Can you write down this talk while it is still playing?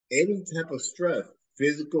any type of stress,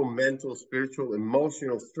 physical, mental, spiritual,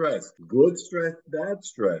 emotional stress, good stress, bad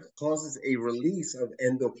stress, causes a release of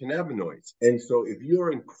endocannabinoids. And so if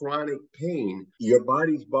you're in chronic pain, your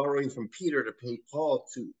body's borrowing from Peter to pay Paul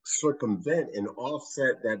to circumvent and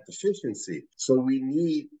offset that deficiency. So we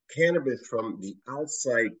need cannabis from the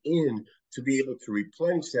outside in to be able to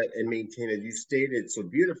replenish that and maintain, as you stated so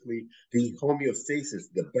beautifully, the homeostasis,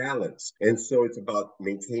 the balance. And so it's about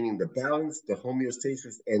maintaining the balance, the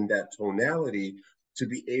homeostasis, and that tonality to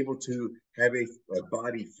be able to have a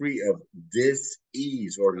body free of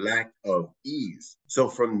dis-ease or lack of ease. So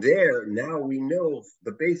from there, now we know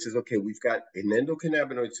the basis. Okay, we've got an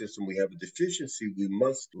endocannabinoid system. We have a deficiency. We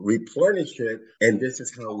must replenish it. And this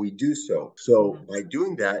is how we do so. So by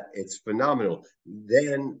doing that, it's phenomenal.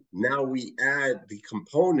 Then now we add the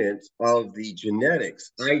component of the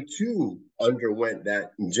genetics. I too underwent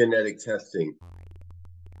that genetic testing.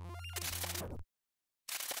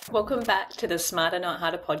 Welcome back to the Smarter Not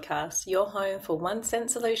Harder podcast, your home for 1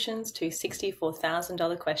 cent solutions to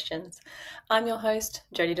 $64,000 questions. I'm your host,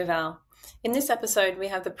 Jodi Duval. In this episode, we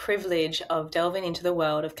have the privilege of delving into the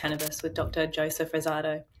world of cannabis with Dr. Joseph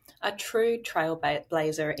Rosado, a true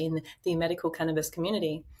trailblazer in the medical cannabis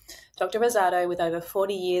community. Dr. Rosado, with over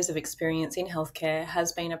 40 years of experience in healthcare,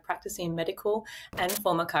 has been a practicing medical and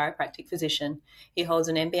former chiropractic physician. He holds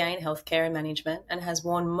an MBA in healthcare and management and has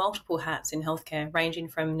worn multiple hats in healthcare, ranging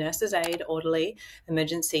from nurse's aide, orderly,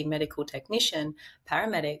 emergency medical technician,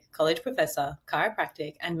 paramedic, college professor,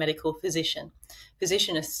 chiropractic, and medical physician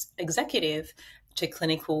executive, to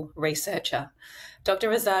clinical researcher. Dr.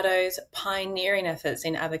 Rosado's pioneering efforts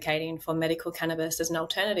in advocating for medical cannabis as an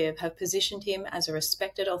alternative have positioned him as a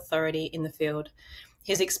respected authority in the field.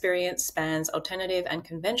 His experience spans alternative and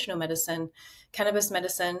conventional medicine, cannabis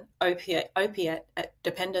medicine, opiate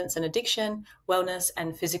dependence and addiction, wellness,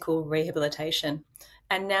 and physical rehabilitation.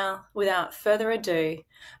 And now, without further ado,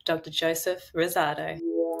 Dr. Joseph Rosado.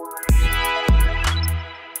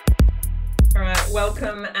 All right,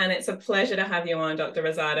 welcome, and it's a pleasure to have you on, Dr.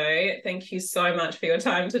 Rosado. Thank you so much for your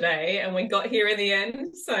time today, and we got here in the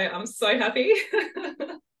end, so I'm so happy.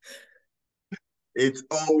 It's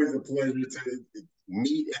always a pleasure to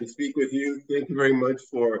meet and speak with you. Thank you very much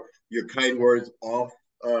for your kind words off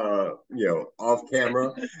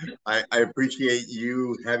camera. I appreciate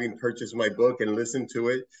you having purchased my book and listened to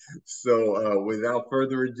it. So without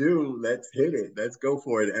further ado, let's hit it. Let's go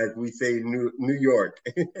for it, as we say in New York.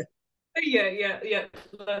 Yeah.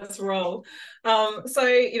 Let's roll.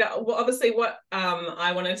 Obviously what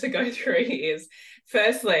I wanted to go through is,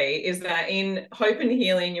 firstly, is that in Hope and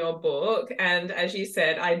Healing, your book, and as you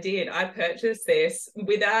said, I purchased this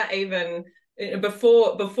without even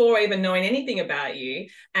before even knowing anything about you,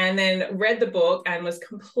 and then read the book and was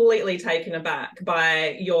completely taken aback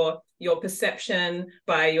by your perception,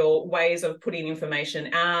 by your ways of putting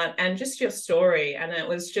information out, and just your story. And it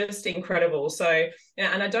was just incredible. So,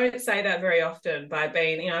 and I don't say that very often, by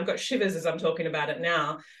being, I've got shivers as I'm talking about it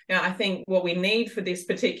now. I think what we need for this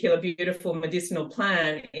particular beautiful medicinal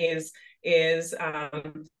plant is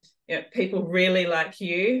people really like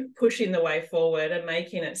you pushing the way forward and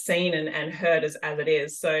making it seen and heard as it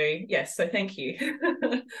is. So yes, so thank you.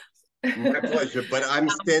 My pleasure, but I'm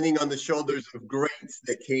standing on the shoulders of greats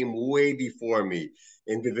that came way before me.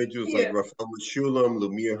 Individuals like Raphael Mechoulam,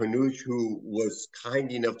 Lumia Hanoush, who was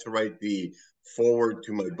kind enough to write the foreword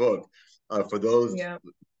to my book. For those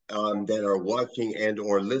that are watching and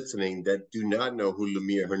or listening that do not know who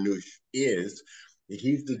Lumia Hanoush is,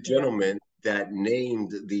 he's the gentleman that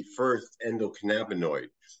named the first endocannabinoid.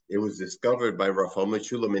 It was discovered by Raphael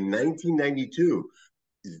Mechoulam in 1992,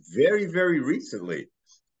 very, very recently.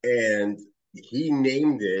 And he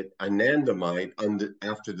named it anandamide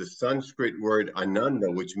after the Sanskrit word ananda,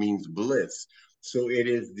 which means bliss. So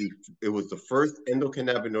it was the first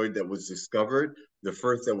endocannabinoid that was discovered, the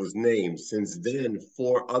first that was named. Since then,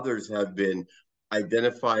 4 others have been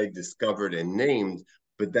identified, discovered, and named,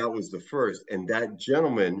 but that was the first. And that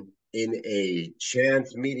gentleman, in a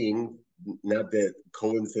chance meeting, not that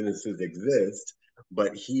coincidences exist,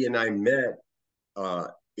 but he and I met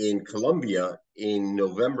in Colombia in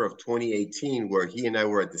November of 2018, where he and I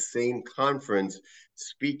were at the same conference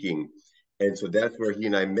speaking. And so that's where he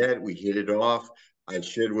and I met. We hit it off. I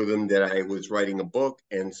shared with him that I was writing a book,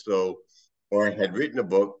 or I had written a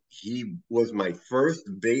book. He was my first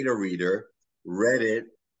beta reader, read it,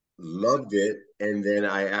 loved it, and then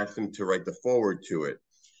I asked him to write the foreword to it.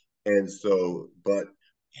 And so, but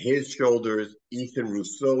his shoulders, Ethan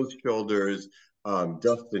Rousseau's shoulders,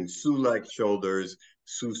 Dustin Sulak's shoulders,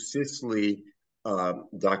 Sue Sisley,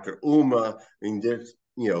 Dr. Uma. I mean, there's,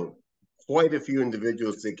 quite a few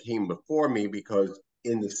individuals that came before me, because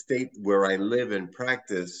in the state where I live and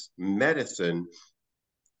practice medicine,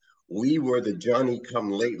 we were the Johnny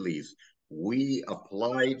come latelys. We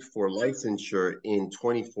applied for licensure in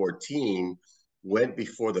 2014, went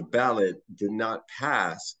before the ballot, did not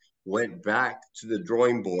pass, went back to the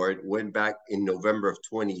drawing board, went back in November of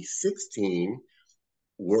 2016,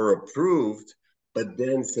 were approved, but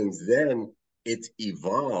then since then, it's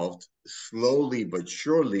evolved slowly but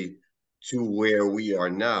surely to where we are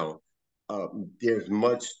now. There's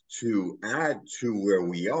much to add to where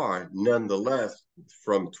we are. Nonetheless,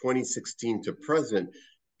 from 2016 to present,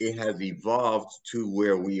 it has evolved to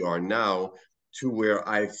where we are now, to where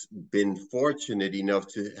I've been fortunate enough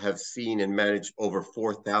to have seen and managed over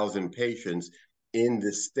 4,000 patients in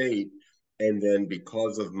the state. And then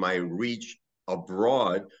because of my reach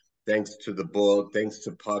abroad, thanks to the book, thanks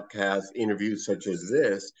to podcasts, interviews such as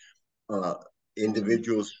this, uh,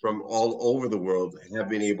 individuals from all over the world have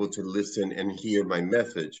been able to listen and hear my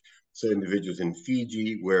message. So individuals in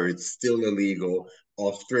Fiji, where it's still illegal,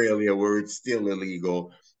 Australia, where it's still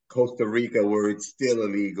illegal, Costa Rica, where it's still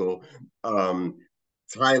illegal, um,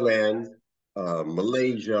 Thailand,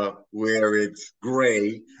 Malaysia, where it's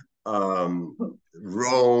gray, Rome,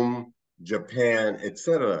 Japan,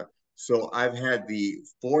 etc. So I've had the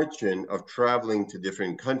fortune of traveling to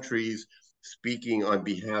different countries, speaking on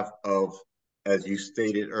behalf of, as you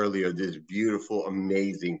stated earlier, this beautiful,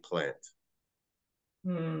 amazing plant.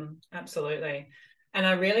 Absolutely. And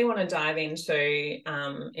I really want to dive into,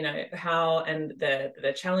 how and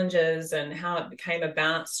the challenges and how it came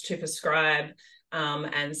about to prescribe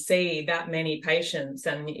and see that many patients.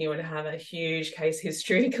 And you would have a huge case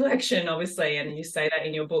history collection, obviously, and you say that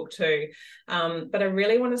in your book too. But I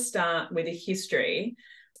really want to start with a history.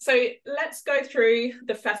 So let's go through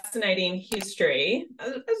the fascinating history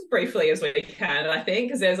as briefly as we can, I think,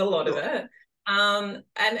 because there's a lot of it.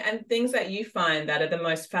 And things that you find that are the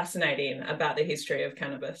most fascinating about the history of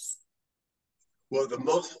cannabis. Well, the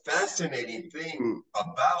most fascinating thing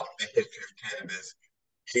about the history of cannabis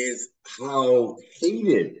is how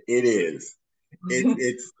hated it is.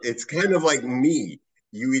 It's kind of like me.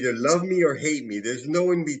 You either love me or hate me. There's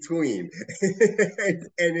no in between. And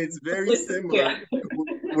it's very similar Yeah.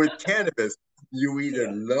 with cannabis. You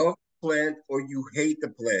either love the plant or you hate the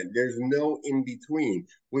plant. There's no in between,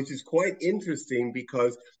 which is quite interesting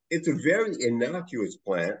because it's a very innocuous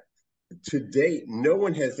plant. To date, no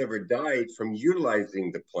one has ever died from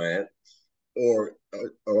utilizing the plant, or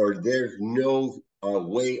there's no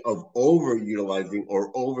way of overutilizing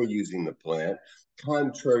or overusing the plant,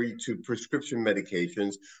 contrary to prescription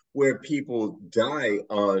medications where people die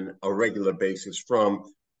on a regular basis from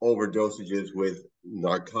overdosages with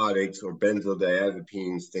narcotics or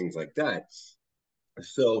benzodiazepines, things like that.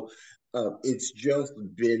 So it's just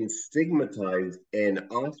been stigmatized and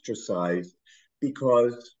ostracized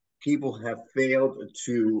because people have failed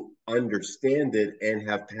to understand it and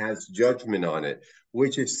have passed judgment on it,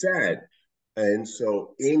 which is sad. And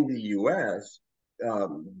so in the US,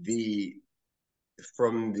 the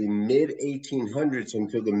from the mid 1800s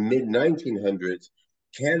until the mid 1900s,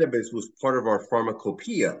 cannabis was part of our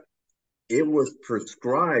pharmacopoeia. It was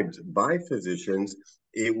prescribed by physicians.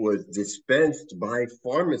 It was dispensed by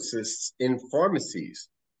pharmacists in pharmacies.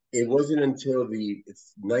 It wasn't until the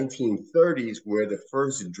 1930s where the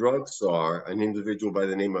first drug czar, an individual by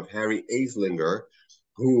the name of Harry Anslinger,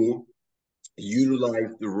 who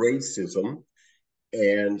utilized the racism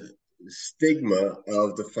and stigma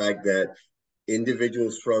of the fact that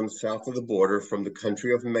individuals from south of the border, from the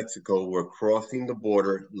country of Mexico, were crossing the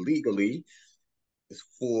border legally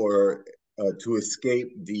for to escape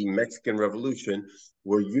the Mexican Revolution,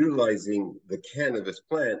 were utilizing the cannabis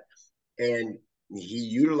plant, and he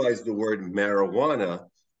utilized the word marijuana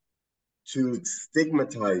to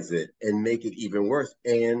stigmatize it and make it even worse.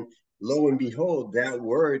 And lo and behold, that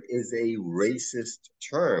word is a racist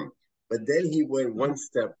term. But then he went one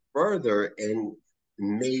step further and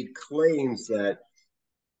made claims that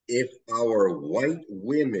if our white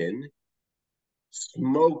women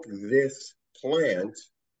smoke this plant,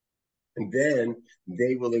 then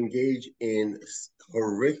they will engage in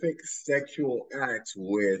horrific sexual acts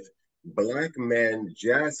with black men,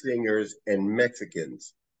 jazz singers, and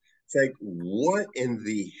Mexicans. It's like, what in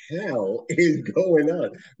the hell is going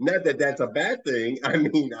on? Not that that's a bad thing. I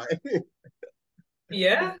mean,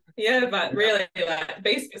 Yeah, but really, like,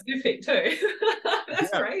 be specific too. That's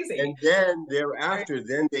yeah. crazy. And then thereafter,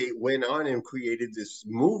 then they went on and created this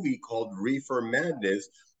movie called Reefer Madness,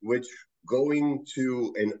 which going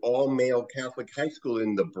to an all-male Catholic high school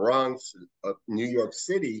in the Bronx of New York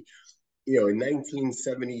City, in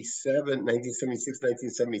 1977, 1976,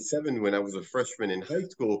 1977, when I was a freshman in high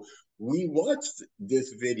school, we watched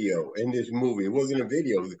this video and this movie. It wasn't a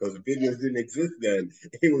video because videos didn't exist then.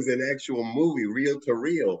 It was an actual movie, reel to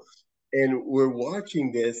reel. And we're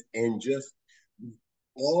watching this and just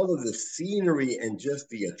all of the scenery and just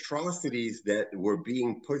the atrocities that were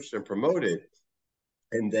being pushed and promoted.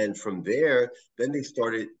 And then from there, then they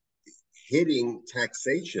started hitting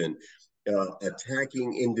taxation,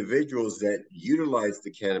 attacking individuals that utilize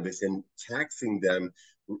the cannabis and taxing them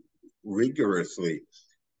rigorously.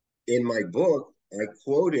 In my book, I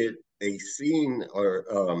quoted a scene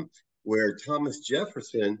where Thomas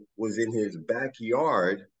Jefferson was in his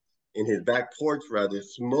backyard, in his back porch rather,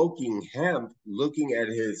 smoking hemp, looking at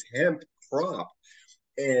his hemp crop,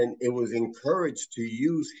 and it was encouraged to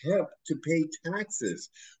use hemp to pay taxes.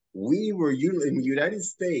 We were in the United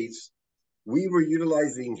States, we were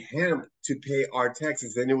utilizing hemp to pay our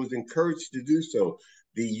taxes, and it was encouraged to do so.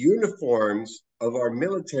 The uniforms of our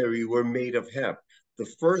military were made of hemp. The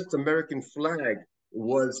first American flag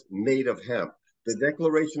was made of hemp. The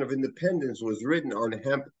Declaration of Independence was written on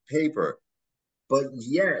hemp paper, but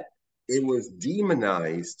yet it was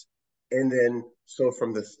demonized. And then, so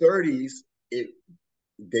from the 30s,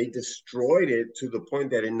 they destroyed it to the point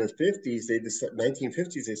that in the 50s,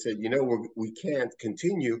 1950s, they said, we can't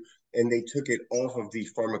continue. And they took it off of the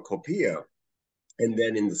pharmacopoeia. And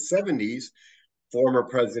then in the 70s, former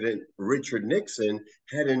President Richard Nixon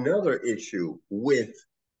had another issue with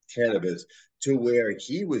cannabis to where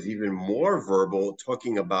he was even more verbal,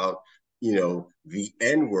 talking about, the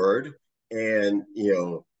N word and,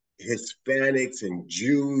 Hispanics and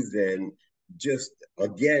Jews and just,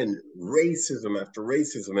 again, racism after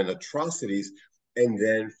racism and atrocities. And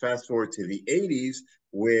then fast forward to the 80s,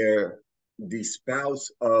 where the spouse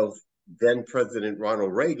of then President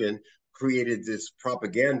Ronald Reagan created this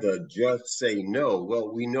propaganda, just say no.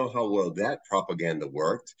 Well, we know how well that propaganda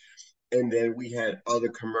worked. And then we had other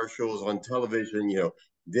commercials on television,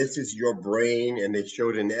 this is your brain, and they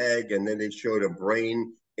showed an egg, and then they showed a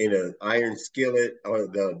brain in an iron skillet, or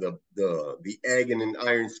the egg in an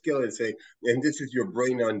iron skillet, and say, and this is your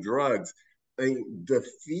brain on drugs. I mean, the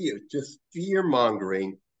fear, just fear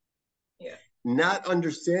mongering, not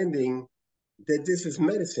understanding that this is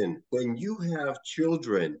medicine. When you have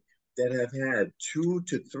children that have had 200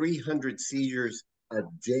 to 300 seizures a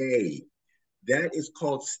day, that is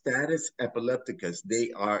called status epilepticus.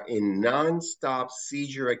 They are in nonstop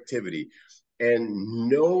seizure activity, and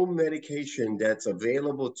no medication that's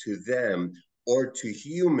available to them or to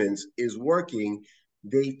humans is working.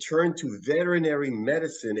 They turn to veterinary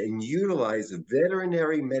medicine and utilize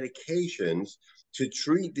veterinary medications to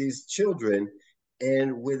treat these children,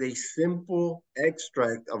 and with a simple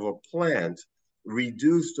extract of a plant,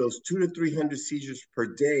 reduce those 200 to 300 seizures per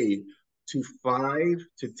day to 5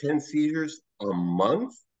 to 10 seizures a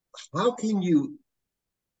month. How can you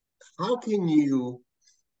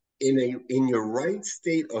in your right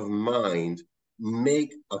state of mind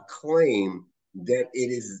make a claim that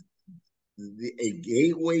it is a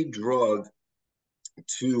gateway drug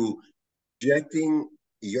to injecting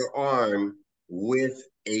your arm with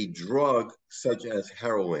a drug such as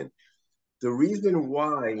heroin? The reason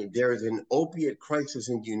why there is an opiate crisis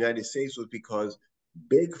in the United States was because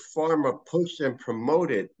big pharma pushed and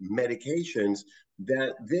promoted medications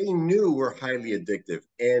that they knew were highly addictive.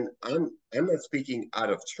 And I'm not speaking out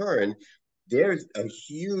of turn. There's a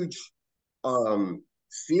huge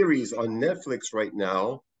series on Netflix right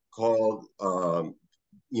now called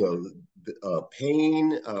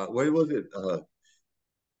pain. What was it?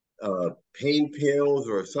 Pain pills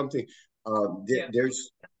or something.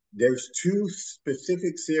 There's two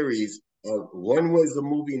specific series. One was a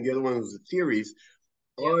movie and the other one was a series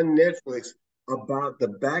on Netflix about the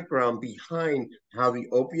background behind how the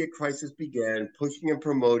opiate crisis began, pushing and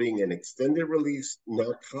promoting an extended release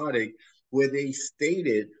narcotic, where they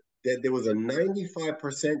stated that there was a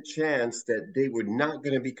 95% chance that they were not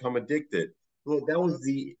going to become addicted. Well, that was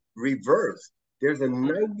the reverse. There's a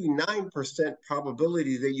 99%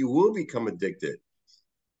 probability that you will become addicted.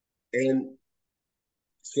 And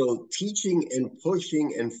so teaching and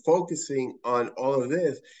pushing and focusing on all of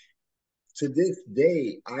this, to this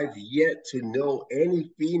day, I've yet to know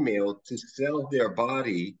any female to sell their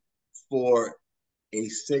body for a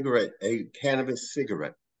cigarette, a cannabis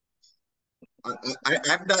cigarette.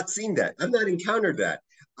 I've not seen that. I've not encountered that.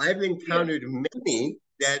 I've encountered many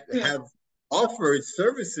that have offered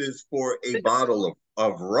services for a bottle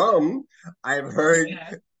of rum. I've heard,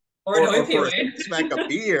 or for a smack of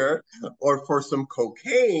beer, or for some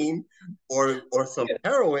cocaine, or some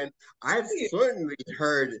heroin. I've certainly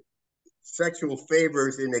heard sexual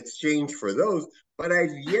favors in exchange for those, but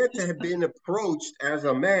I've yet to have been approached as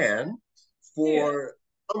a man for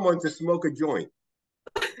someone to smoke a joint.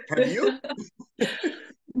 Have you?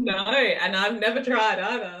 No, and I've never tried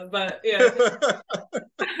either. But yeah,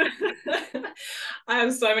 I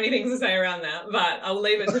have so many things to say around that, but I'll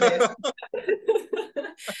leave it to this.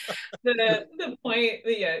 The point,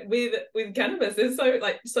 yeah, with cannabis, there's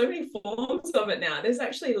so many forms of it now. There's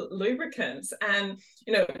actually lubricants, and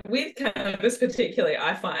with cannabis particularly,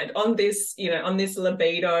 I find on this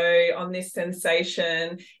libido, on this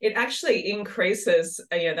sensation, it actually increases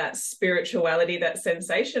that spirituality, that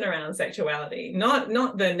sensation around sexuality, not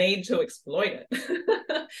the need to exploit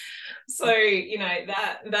it. So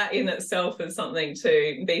that in itself is something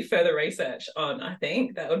to be further research on. I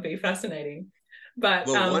think that would be fascinating. But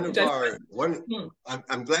Well, just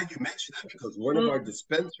I'm glad you mentioned that because one of our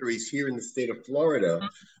dispensaries here in the state of Florida,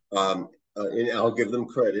 and I'll give them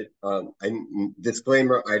credit. And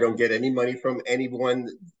disclaimer: I don't get any money from anyone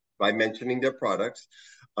by mentioning their products.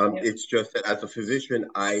 It's just that as a physician,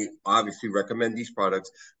 I obviously recommend these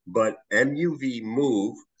products. But MUV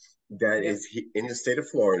Move, that is in the state of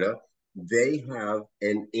Florida, they have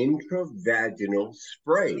an intravaginal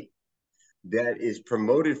spray that is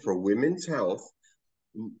promoted for women's health,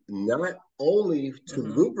 not only to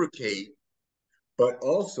lubricate, but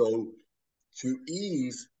also to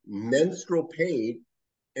ease menstrual pain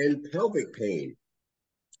and pelvic pain.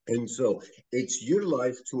 And so it's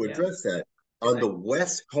utilized to address that. On the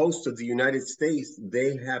west coast of the United States,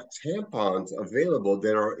 they have tampons available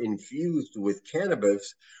that are infused with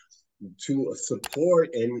cannabis to support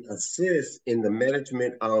and assist in the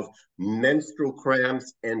management of menstrual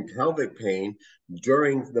cramps and pelvic pain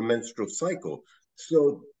during the menstrual cycle.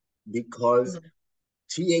 So, because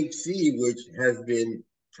THC, which has been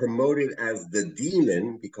promoted as the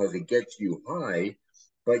demon because it gets you high,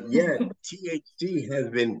 but yet THC has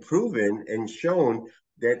been proven and shown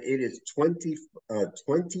that it is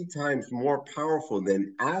 20 times more powerful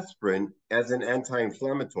than aspirin as an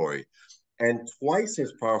anti-inflammatory and twice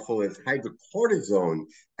as powerful as hydrocortisone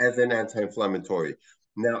as an anti-inflammatory.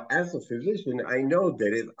 Now, as a physician, I know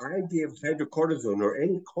that if I give hydrocortisone or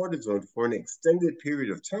any cortisone for an extended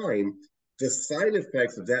period of time, the side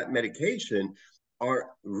effects of that medication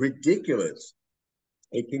are ridiculous.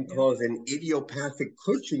 It can cause an idiopathic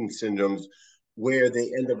Cushing syndromes where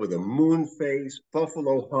they end up with a moon face,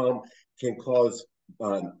 buffalo hump, can cause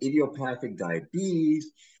idiopathic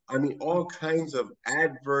diabetes. I mean, all kinds of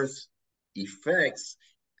adverse effects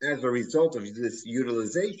as a result of this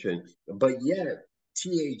utilization. But yet,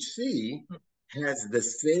 THC has the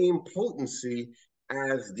same potency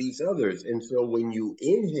as these others. And so when you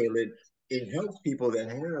inhale it, it helps people that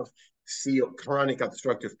have chronic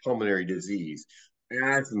obstructive pulmonary disease,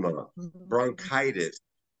 asthma, bronchitis,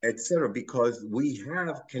 etc., because we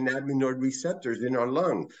have cannabinoid receptors in our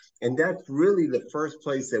lung. And that's really the first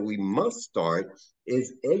place that we must start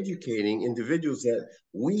is educating individuals that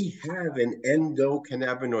we have an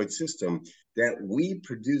endocannabinoid system, that we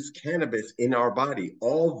produce cannabis in our body.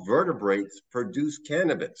 All vertebrates produce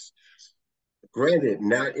cannabis. Granted,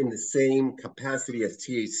 not in the same capacity as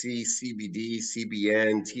THC, CBD,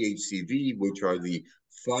 CBN, THCV, which are the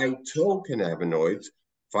phytocannabinoids,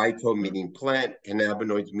 phyto meaning plant,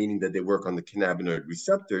 cannabinoids meaning that they work on the cannabinoid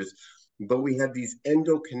receptors, but we have these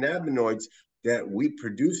endocannabinoids that we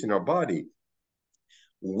produce in our body.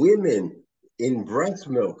 Women in breast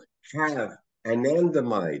milk have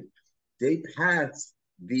anandamide. They pass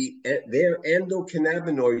their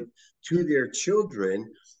endocannabinoid to their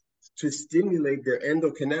children to stimulate their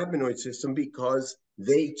endocannabinoid system because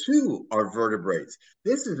they too are vertebrates.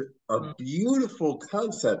 This is a beautiful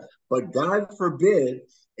concept, but God forbid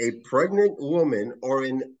a pregnant woman or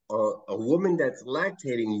a woman that's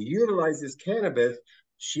lactating utilizes cannabis.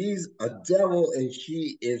 She's a devil and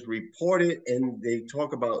she is reported, and they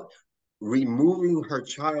talk about removing her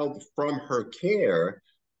child from her care,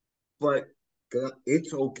 but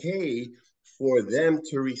it's okay for them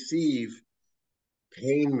to receive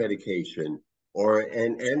pain medication or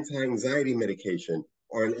an anti-anxiety medication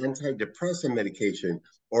or an antidepressant medication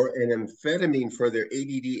or an amphetamine for their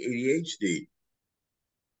ADD, ADHD.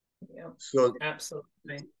 Yeah, so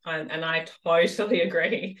absolutely. And I totally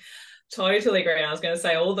agree. Totally agree. I was going to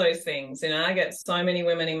say all those things. I get so many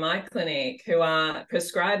women in my clinic who are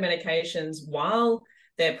prescribed medications while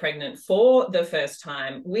they're pregnant for the first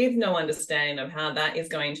time with no understanding of how that is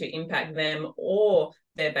going to impact them or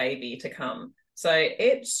their baby to come. So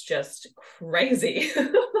it's just crazy.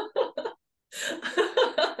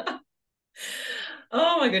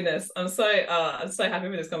 Oh my goodness, I'm so happy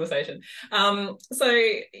with this conversation. So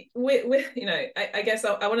I guess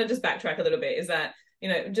I want to just backtrack a little bit. Is that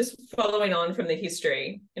just following on from the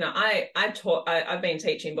history. I've been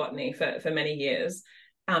teaching botany for many years,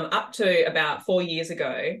 up to about 4 years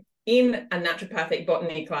ago, in a naturopathic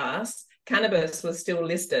botany class, cannabis was still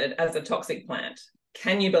listed as a toxic plant.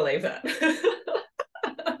 Can you believe that?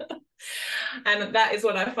 And that is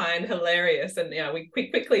what I find hilarious. And we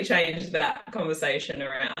quickly changed that conversation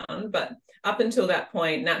around. But up until that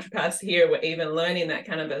point, naturopaths here were even learning that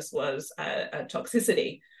cannabis was a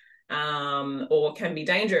toxicity, or can be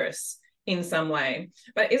dangerous in some way.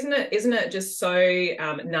 But isn't it just so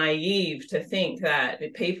naive to think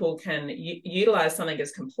that people can utilize something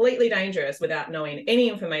as completely dangerous without knowing any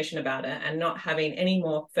information about it and not having any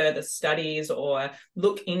more further studies or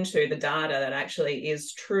look into the data that actually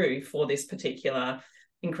is true for this particular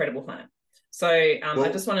incredible plant? So I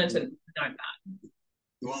just wanted to note that.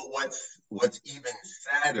 Well, what's even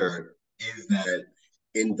sadder is that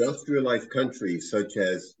industrialized countries such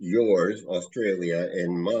as yours, Australia,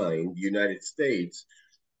 and mine, the United States,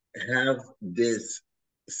 have this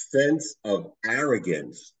sense of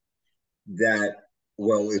arrogance that,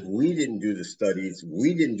 well, if we didn't do the studies,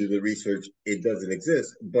 we didn't do the research, it doesn't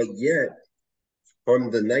exist. But yet,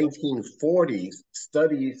 from the 1940s,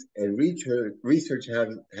 studies and research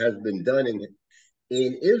has been done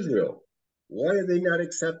in Israel. Why are they not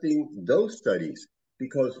accepting those studies?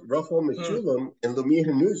 Because Raphael Mechoulam and Lumir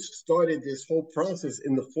Hanoush started this whole process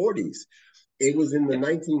in the 40s. It was in the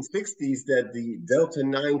 1960s that the delta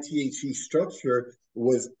 9 THC structure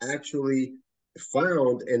was actually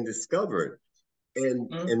found and discovered. And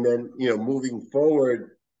then, moving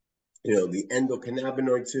forward, the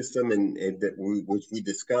endocannabinoid system which we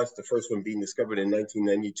discussed, the first one being discovered in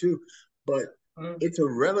 1992. But it's a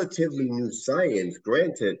relatively new science,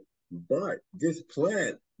 granted, but this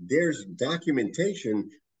plant, there's documentation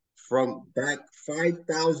from back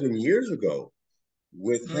 5,000 years ago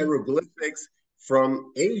with hieroglyphics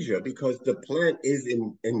from Asia, because the plant is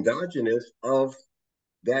endogenous of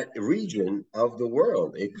that region of the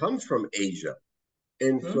world. It comes from Asia.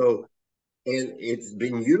 And so, and it's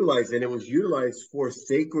been utilized, and it was utilized for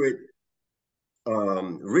sacred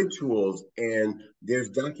rituals, and there's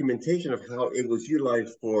documentation of how it was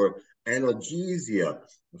utilized for analgesia,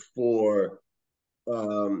 for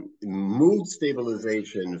mood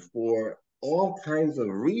stabilization, for all kinds of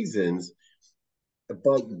reasons.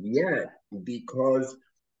 But yet, because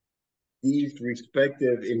these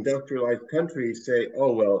respective industrialized countries say,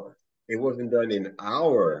 oh, well, it wasn't done in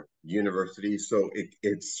our university, so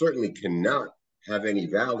it certainly cannot have any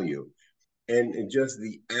value. And just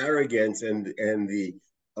the arrogance and the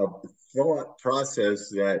thought process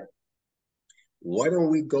that, why don't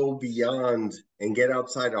we go beyond and get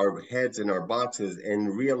outside our heads and our boxes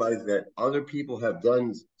and realize that other people have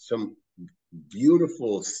done some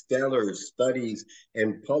beautiful, stellar studies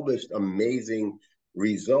and published amazing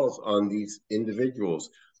results on these individuals.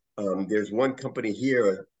 There's one company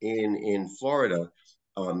here in Florida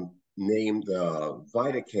named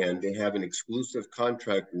Vitacan. They have an exclusive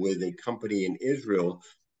contract with a company in Israel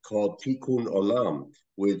called Tikkun Olam,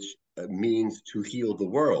 which means to heal the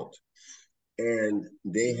world. And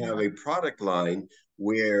they have a product line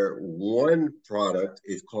where one product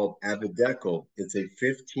is called Abidecal. It's a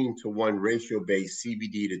 15-to-1 ratio based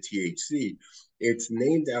CBD to THC. It's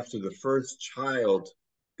named after the first child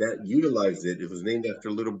that utilized it. It was named after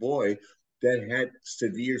a little boy that had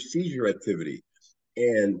severe seizure activity.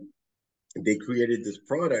 And they created this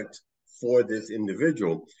product for this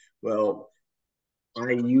individual. Well,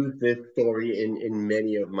 I use this story in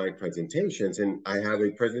many of my presentations, and I have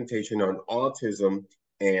a presentation on autism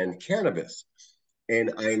and cannabis.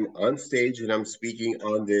 And I'm on stage and I'm speaking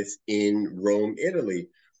on this in Rome, Italy.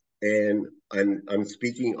 And I'm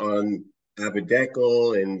speaking on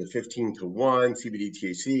Abidecal and the 15-to-1 CBD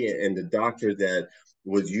THC, and the doctor that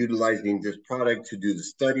was utilizing this product to do the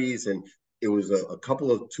studies. And it was a couple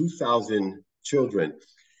of 2,000 children.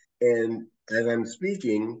 And as I'm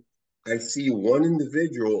speaking, I see one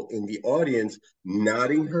individual in the audience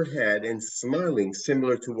nodding her head and smiling,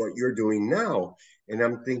 similar to what you're doing now. And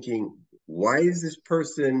I'm thinking, why is this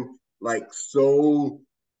person like so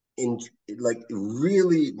like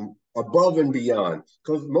really above and beyond?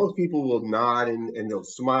 Because most people will nod and they'll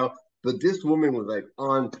smile, but this woman was like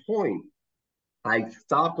on point. I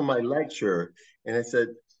stopped my lecture and I said,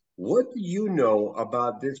 what do you know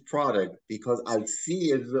about this product? Because I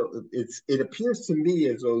see as though it appears to me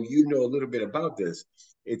as though you know a little bit about this.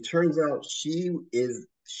 It turns out she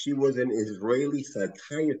was an Israeli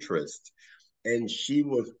psychiatrist, and she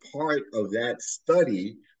was part of that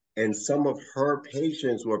study, and some of her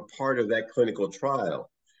patients were part of that clinical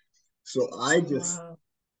trial. So I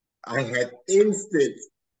had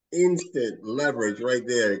instant leverage right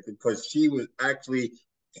there, because she was actually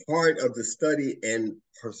part of the study, and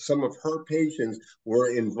some of her patients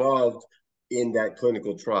were involved in that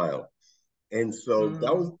clinical trial. And so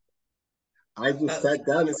that was, I just That's sat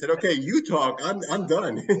down and said, okay, you talk, I'm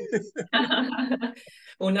done.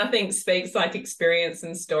 well, nothing speaks like experience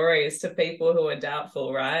and stories to people who are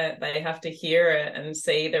doubtful, right? They have to hear it and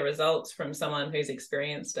see the results from someone who's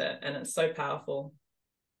experienced it, and it's so powerful.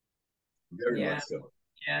 Very Yeah, much so.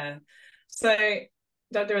 yeah. So,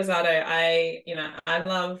 Dr. Rosado, I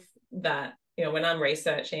love that, when I'm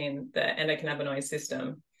researching the endocannabinoid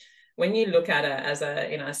system, when you look at it as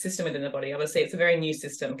a system within the body, obviously it's a very new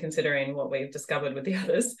system considering what we've discovered with the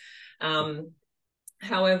others.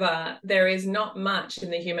 However, there is not much in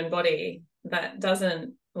the human body that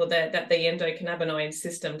doesn't, well, that the endocannabinoid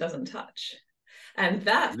system doesn't touch. And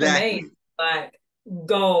that for me, Exactly. like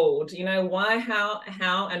gold. Why,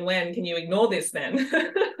 how, and when can you ignore this then?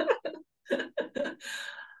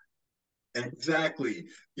 Exactly.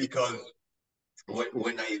 Because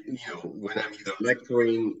when I'm either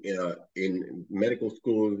lecturing in medical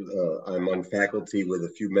schools, I'm on faculty with a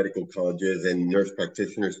few medical colleges and nurse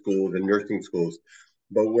practitioner schools and nursing schools.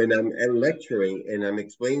 But when I'm lecturing and I'm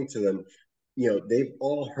explaining to them, they've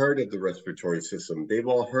all heard of the respiratory system. They've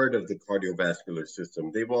all heard of the cardiovascular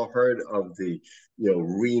system. They've all heard of the,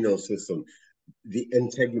 renal system, the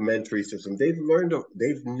integumentary system. They've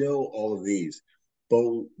know all of these.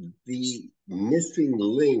 But the missing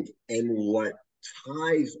link and what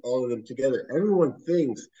ties all of them together, everyone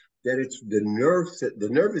thinks that it's the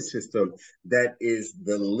nervous system that is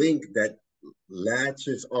the link that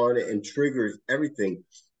latches on and triggers everything.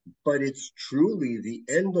 But it's truly the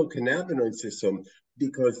endocannabinoid system,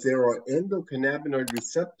 because there are endocannabinoid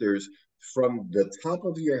receptors from the top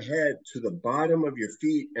of your head to the bottom of your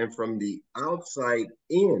feet and from the outside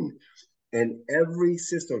in. And every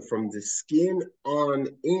system from the skin on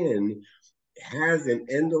in has an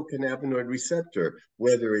endocannabinoid receptor,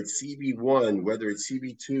 whether it's CB1, whether it's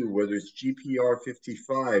CB2, whether it's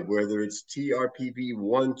GPR55, whether it's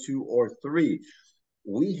TRPV1, 2, or 3.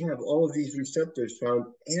 We have all of these receptors found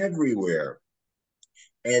everywhere.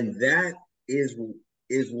 And that is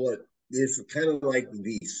what is kind of like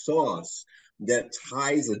the sauce that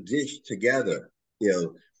ties a dish together.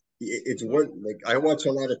 It's one, like, I watch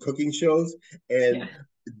a lot of cooking shows, and Yeah.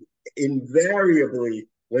 invariably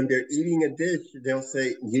when they're eating a dish, they'll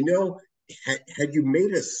say, had you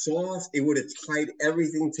made a sauce, it would have tied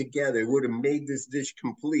everything together. It would have made this dish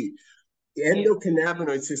complete. The Yeah.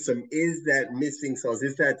 endocannabinoid system is that missing sauce.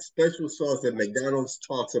 It's that special sauce that McDonald's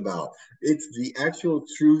talks about. It's the actual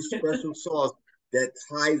true special sauce that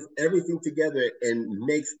ties everything together and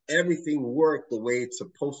makes everything work the way it's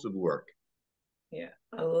supposed to work. Yeah,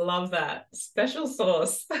 I love that special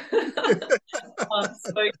sauce. Oh,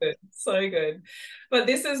 so good, so good. But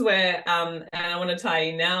this is where, and I want to tie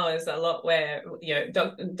in now, is a lot where,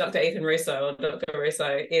 Dr. Ethan Russo, or Dr.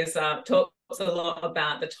 Russo, is talks a lot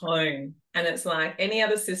about the tone. And it's like any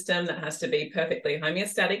other system that has to be perfectly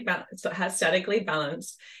statically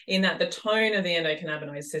balanced, in that the tone of the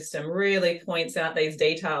endocannabinoid system really points out these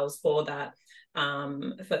details for that,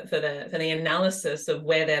 for the analysis of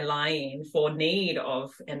where they're lying for need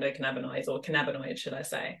of endocannabinoids, or cannabinoids, should I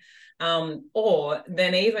say. Or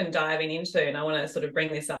then even diving into, and I want to sort of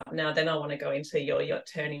bring this up now, then I want to go into your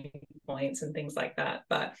turning points and things like that.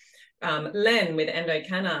 But Len with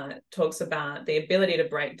Endocanna talks about the ability to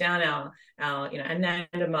break down our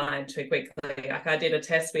anandamide too quickly. Like, I did a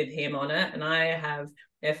test with him on it, and I have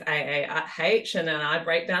FAAH, and then I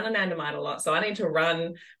break down anandamide a lot. So I need to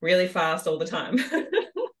run really fast all the time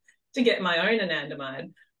to get my own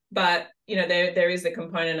anandamide. But, there is the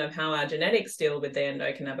component of how our genetics deal with the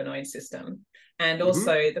endocannabinoid system. And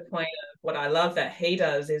also the point of what I love that he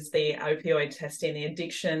does is the opioid testing, the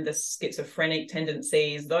addiction, the schizophrenic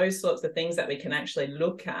tendencies, those sorts of things that we can actually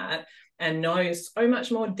look at and know so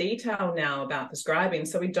much more detail now about prescribing.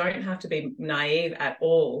 So we don't have to be naive at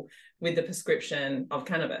all with the prescription of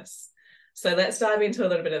cannabis. So let's dive into a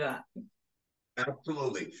little bit of that.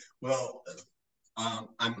 Absolutely. Well,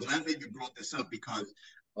 I'm glad that you brought this up, because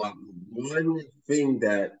one thing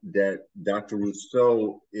that Dr.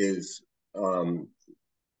 Rousseau is,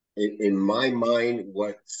 in my mind,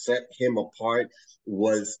 what set him apart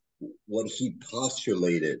was what he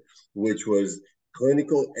postulated, which was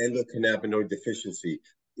clinical endocannabinoid deficiency.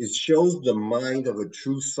 It shows the mind of a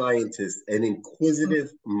true scientist, an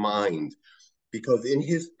inquisitive mind, because in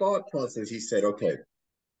his thought process, he said, okay,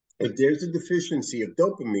 if there's a deficiency of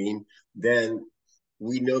dopamine, then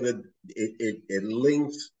we know that it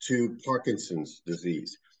links to Parkinson's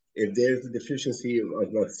disease. If there's a deficiency of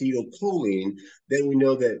acetylcholine, then we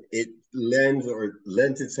know that it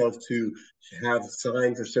lends itself to have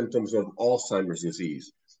signs or symptoms of Alzheimer's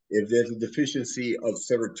disease. If there's a deficiency of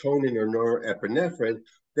serotonin or norepinephrine,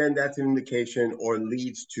 then that's an indication or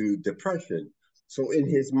leads to depression. So in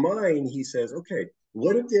his mind, he says, okay,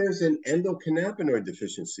 what if there's an endocannabinoid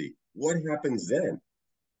deficiency? What happens then?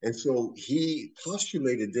 And so he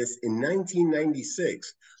postulated this in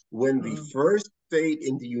 1996 when the first state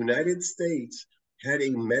in the United States had a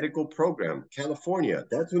medical program, California.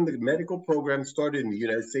 That's when the medical program started in the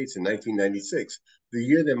United States in 1996, the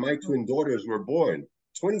year that my twin daughters were born,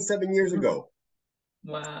 27 years ago.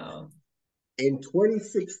 Wow. In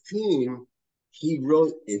 2016, he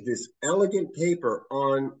wrote this elegant paper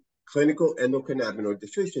on clinical endocannabinoid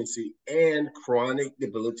deficiency and chronic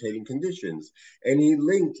debilitating conditions. And he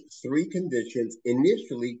linked three conditions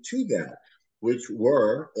initially to that, which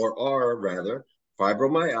were, or are rather,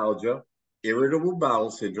 fibromyalgia, irritable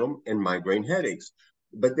bowel syndrome, and migraine headaches.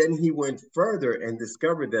 But then he went further and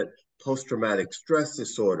discovered that post-traumatic stress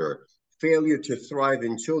disorder, failure to thrive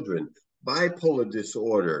in children, bipolar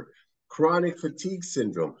disorder, chronic fatigue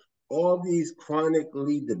syndrome, all these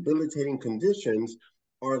chronically debilitating conditions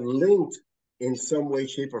are linked in some way,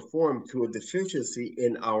 shape, or form to a deficiency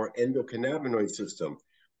in our endocannabinoid system.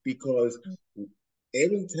 Because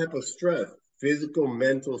any type of stress, physical,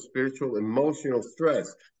 mental, spiritual, emotional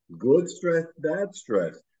stress, good stress, bad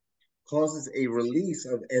stress, causes a release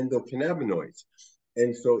of endocannabinoids.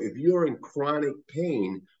 And so if you're in chronic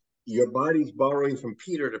pain, your body's borrowing from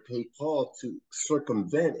Peter to pay Paul to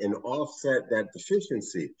circumvent and offset that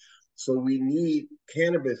deficiency. So we need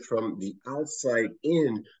cannabis from the outside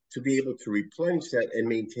in to be able to replenish that and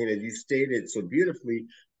maintain, as you stated so beautifully,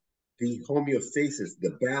 the homeostasis,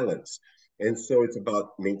 the balance. And so it's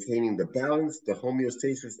about maintaining the balance, the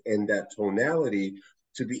homeostasis, and that tonality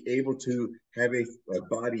to be able to have a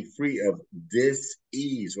body free of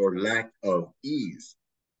dis-ease or lack of ease.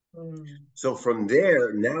 So from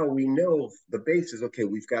there, now we know the basis. Okay,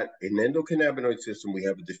 we've got an endocannabinoid system. We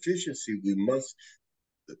have a deficiency. We must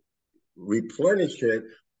replenish it,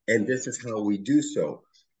 and this is how we do so.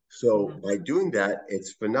 So by doing that,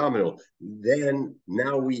 it's phenomenal. Then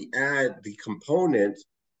now we add the component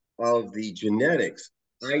of the genetics.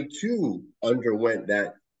 I too underwent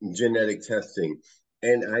that genetic testing,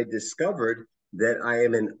 and I discovered that I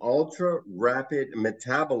am an ultra rapid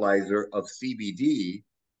metabolizer of CBD,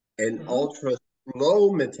 an ultra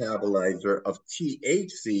slow metabolizer of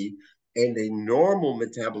THC, and a normal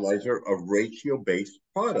metabolizer of ratio-based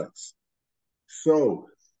products. So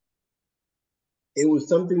it was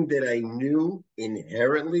something that I knew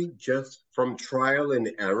inherently just from trial and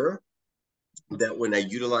error, that when I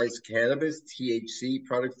utilized cannabis, THC,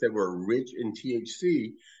 products that were rich in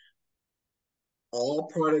THC, all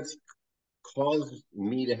products caused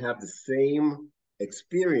me to have the same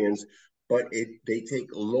experience, but they take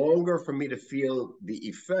longer for me to feel the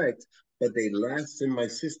effect, but they last in my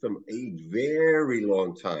system a very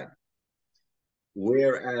long time.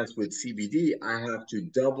 Whereas with CBD, I have to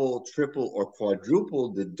double, triple, or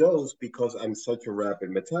quadruple the dose because I'm such a rapid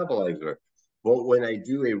metabolizer. But when I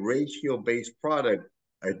do a ratio-based product,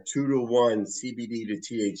 a 2-to-1 CBD to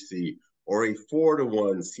THC, or a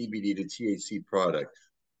 4-to-1 CBD to THC product,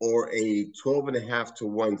 or a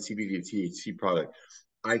 12.5-to-1 CBD to THC product,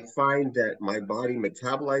 I find that my body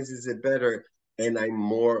metabolizes it better and I'm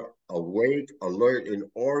more awake, alert, and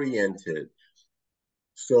oriented.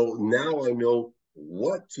 So now I know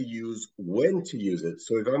what to use, when to use it.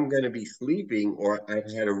 So if I'm going to be sleeping or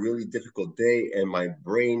I've had a really difficult day and my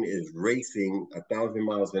brain is racing 1,000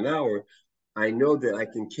 miles an hour, I know that I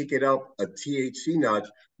can kick it up a THC notch,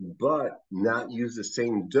 but not use the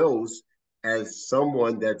same dose as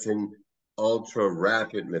someone that's an ultra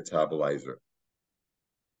rapid metabolizer.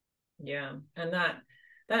 Yeah, and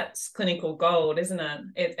that's clinical gold, isn't it?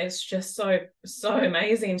 It's just so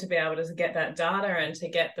amazing to be able to get that data and to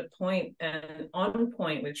get the point and on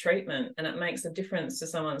point with treatment, and it makes a difference to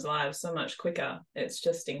someone's lives so much quicker. It's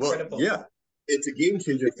just incredible. Well, yeah, it's a game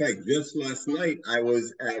changer. In fact, just last night I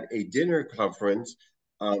was at a dinner conference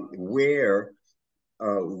where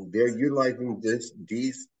they're utilizing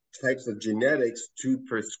these types of genetics to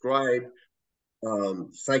prescribe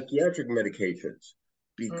psychiatric medications,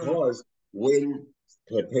 because when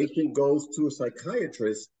a patient goes to a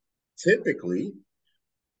psychiatrist, typically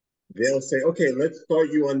they'll say, okay, let's start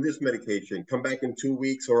you on this medication, come back in 2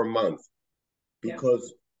 weeks or a month,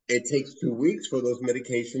 because it takes 2 weeks for those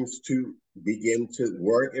medications to begin to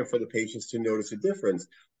work and for the patients to notice a difference.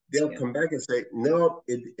 They'll come back and say, no,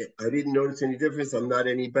 I didn't notice any difference. I'm not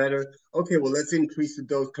any better. Okay, well, let's increase the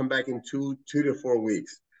dose, come back in two to 4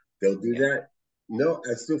 weeks. They'll do that. No,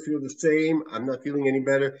 I still feel the same. I'm not feeling any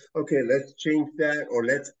better. Okay, let's change that, or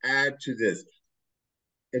let's add to this.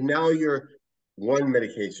 And now you're one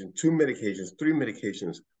medication, two medications, three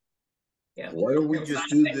medications. Yeah. Why don't we just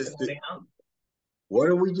do this? Why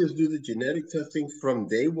don't we just do the genetic testing from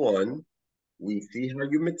day one? We see how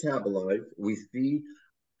you metabolize. We see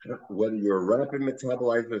whether you're a rapid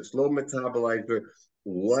metabolizer, slow metabolizer,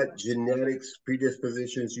 what genetics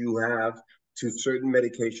predispositions you have to certain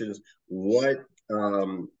medications, what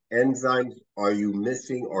enzymes are you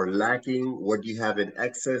missing or lacking, what do you have in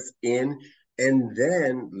excess in, and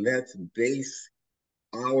then let's base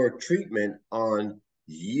our treatment on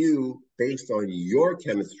you based on your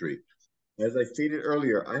chemistry. As I stated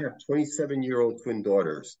earlier, I have 27-year-old twin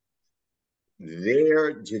daughters.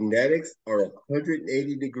 Their genetics are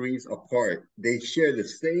 180 degrees apart. They share the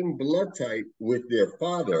same blood type with their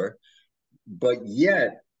father, but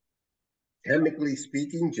yet, chemically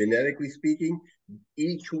speaking, genetically speaking,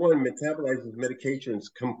 each one metabolizes medications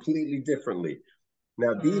completely differently.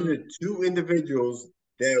 Now, these are two individuals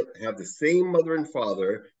that have the same mother and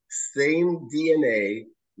father, same DNA,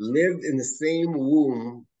 lived in the same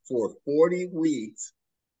womb for 40 weeks,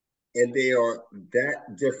 and they are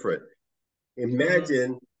that different.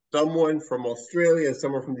 Imagine someone from Australia and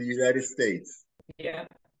someone from the United States. Yeah,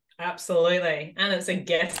 absolutely. And it's a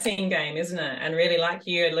guessing game, isn't it? And really, like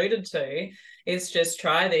you alluded to, it's just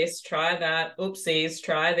try this, try that, oopsies,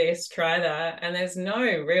 try this, try that. And there's no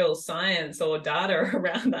real science or data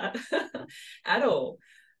around that at all.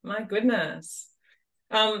 My goodness.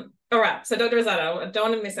 All right, so Dr. Rosado, I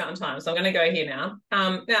don't want to miss out on time, so I'm going to go here now.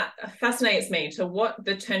 Now, it fascinates me to what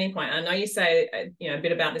the turning point. I know you say a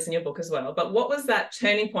bit about this in your book as well, but what was that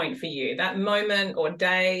turning point for you? That moment or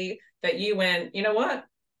day that you went, you know what,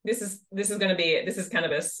 this is going to be it. This is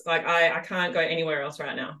cannabis. Like I can't go anywhere else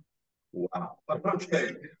right now. Wow.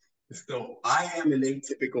 Okay. So I am an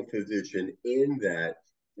atypical physician in that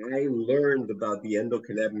I learned about the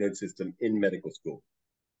endocannabinoid system in medical school.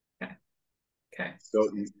 Okay. So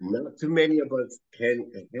not too many of us can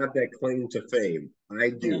have that claim to fame. I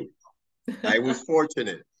do. I was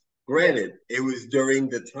fortunate. Granted, it was during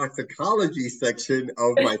the toxicology section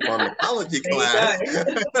of my pharmacology class.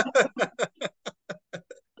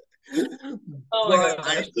 But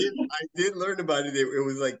I did learn about it. It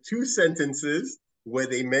was like two sentences where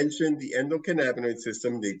they mentioned the endocannabinoid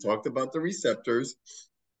system. They talked about the receptors.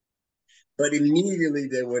 But immediately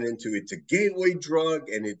they went into it's a gateway drug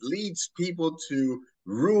and it leads people to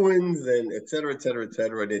ruins and et cetera, et cetera, et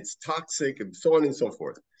cetera. And it's toxic and so on and so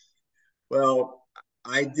forth. Well,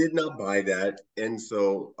 I did not buy that. And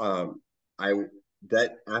so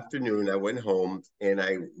that afternoon I went home and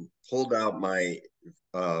I pulled out my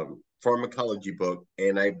pharmacology book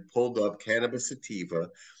and I pulled up Cannabis Sativa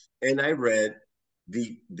and I read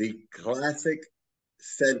the classic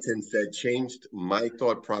sentence that changed my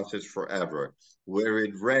thought process forever, where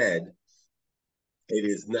it read,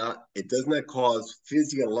 it does not cause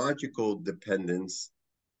physiological dependence,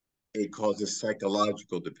 it causes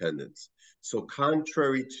psychological dependence. So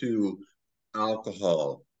contrary to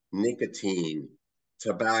alcohol, nicotine,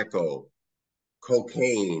 tobacco,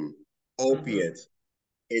 cocaine, opiates,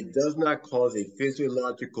 it does not cause a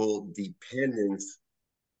physiological dependence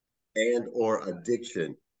and or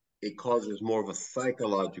addiction. It causes more of a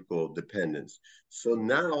psychological dependence. So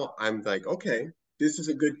now I'm like, okay, this is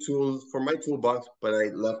a good tool for my toolbox, but I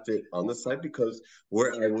left it on the side because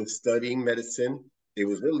where I was studying medicine, it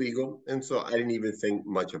was illegal. And so I didn't even think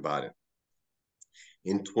much about it.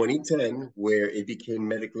 In 2010, where it became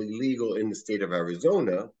medically legal in the state of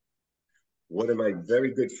Arizona, one of my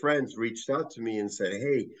very good friends reached out to me and said,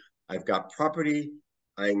 hey, I've got property.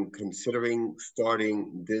 I'm considering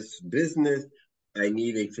starting this business. I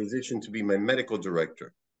need a physician to be my medical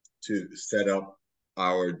director to set up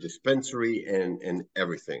our dispensary and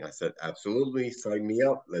everything. I said, absolutely, sign me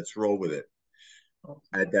up. Let's roll with it.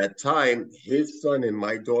 At that time, his son and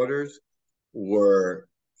my daughters were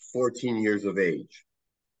 14 years of age.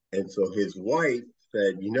 And so his wife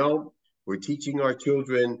said, we're teaching our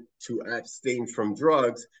children to abstain from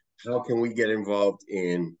drugs. How can we get involved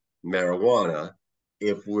in marijuana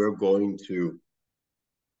if we're going to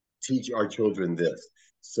teach our children this?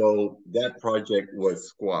 So that project was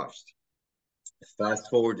squashed. Fast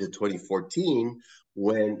forward to 2014,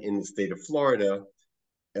 when in the state of Florida,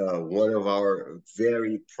 one of our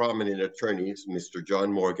very prominent attorneys, Mr.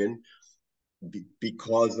 John Morgan,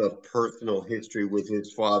 because of personal history with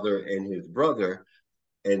his father and his brother,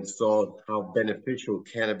 and saw how beneficial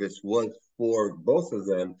cannabis was for both of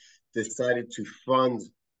them, decided to fund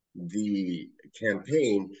the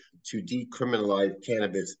campaign to decriminalize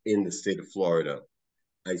cannabis in the state of Florida.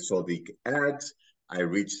 I saw the ads. I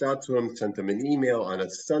reached out to him, sent him an email on a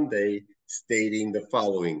Sunday stating the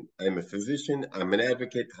following: I'm a physician, I'm an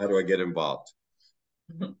advocate, how do I get involved?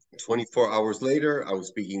 24 hours later, I was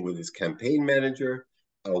speaking with his campaign manager.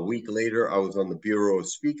 A week later, I was on the Bureau of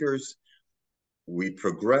Speakers. We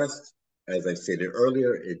progressed. As I stated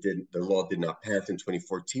earlier, the law did not pass in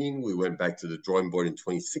 2014. We went back to the drawing board in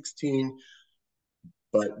 2016,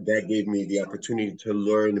 but that gave me the opportunity to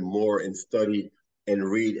learn more and study and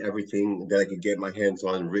read everything that I could get my hands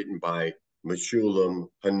on, written by Meshulam,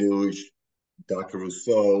 Hanuj, Dr.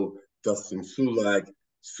 Rousseau, Dustin Sulak,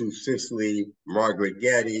 Sue Sisley, Margaret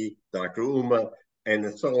Getty, Dr. Uma,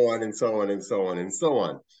 and so on and so on and so on and so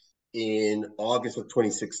on. In August of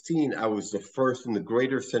 2016, I was the first in the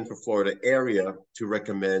greater Central Florida area to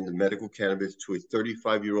recommend medical cannabis to a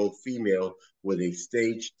 35-year-old female with a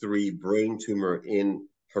stage 3 brain tumor in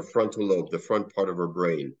her frontal lobe, the front part of her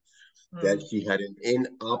brain, that she had an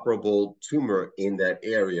inoperable tumor in that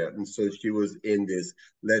area. And so she was in this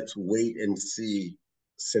let's wait and see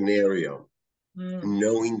scenario.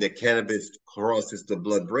 Knowing that cannabis crosses the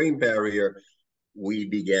blood-brain barrier, we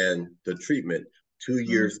began the treatment. 2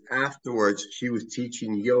 years afterwards, she was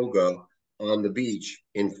teaching yoga on the beach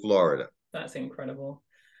in Florida. That's incredible.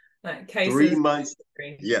 Cases 3 months,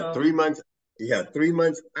 3 months, 3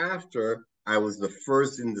 months after, I was the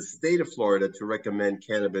first in the state of Florida to recommend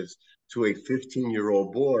cannabis to a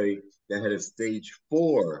 15-year-old boy that had a stage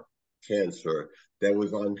 4 cancer that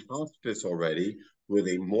was on hospice already with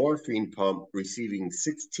a morphine pump, receiving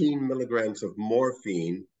 16 milligrams of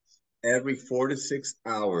morphine every 4 to 6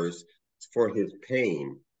 hours for his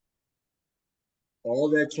pain. All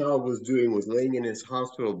that child was doing was laying in his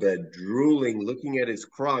hospital bed, drooling, looking at his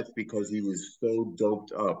crotch because he was so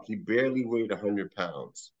doped up. He barely weighed 100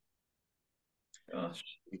 pounds. Gosh.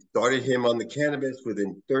 We started him on the cannabis.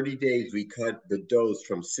 Within 30 days, we cut the dose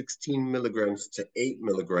from 16 milligrams to 8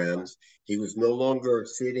 milligrams. He was no longer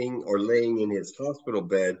sitting or laying in his hospital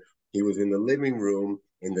bed. He was in the living room,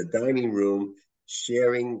 in the dining room,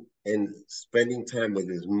 sharing and spending time with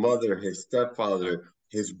his mother, his stepfather,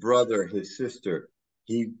 his brother, his sister.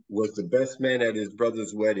 He was the best man at his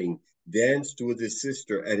brother's wedding, danced with his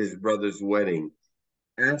sister at his brother's wedding,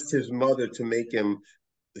 asked his mother to make him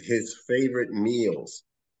his favorite meals,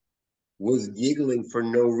 was giggling for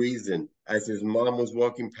no reason. As his mom was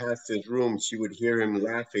walking past his room, she would hear him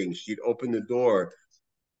laughing. She'd open the door.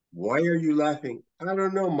 Why are you laughing? I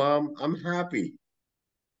don't know, Mom. I'm happy.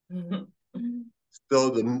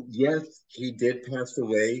 So yes, he did pass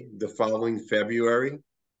away the following February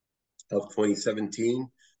of 2017.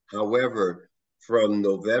 However, from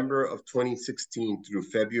November of 2016 through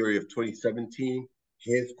February of 2017,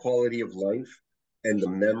 his quality of life and the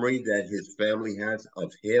memory that his family has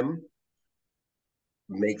of him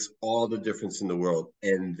makes all the difference in the world.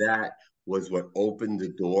 And that was what opened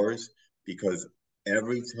the doors, because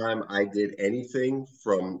every time I did anything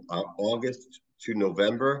from August to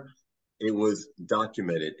November, it was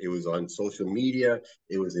documented. It was on social media.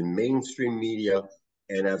 It was in mainstream media.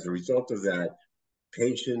 And as a result of that,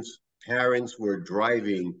 patients, parents were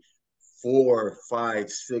driving 4, 5,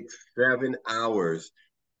 6, 7 hours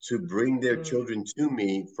to bring their children to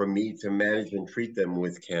me for me to manage and treat them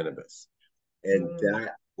with cannabis. And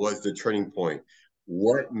that was the turning point.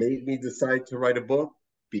 What made me decide to write a book?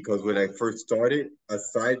 Because when I first started,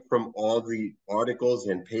 aside from all the articles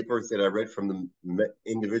and papers that I read from the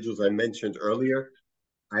individuals I mentioned earlier,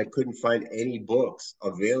 I couldn't find any books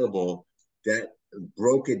available that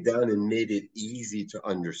broke it down and made it easy to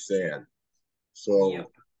understand. So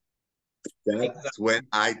that's when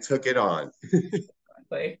I took it on.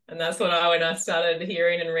 Exactly. And that's when I started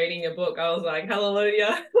hearing and reading your book, I was like,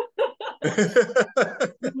 hallelujah.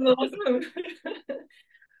 Awesome.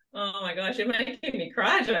 Oh my gosh, you're making me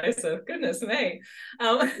cry, Joseph. Goodness me.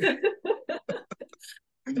 Well,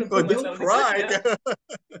 don't cry.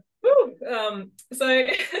 So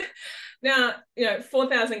now,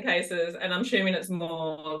 4,000 cases, and I'm assuming it's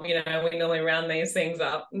more, we normally round these things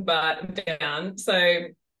up, but down. So,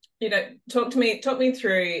 talk me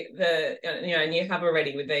through and you have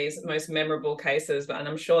already with these most memorable cases, and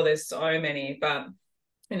I'm sure there's so many, but,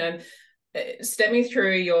 step me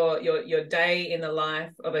through your day in the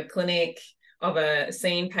life of a clinic, of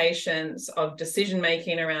seeing patients, of decision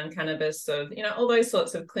making around cannabis, of all those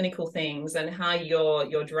sorts of clinical things, and how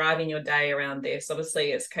you're driving your day around this.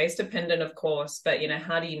 Obviously, it's case dependent, of course, but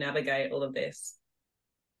how do you navigate all of this?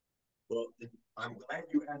 Well, I'm glad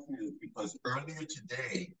you asked me this, because earlier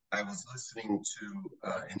today I was listening to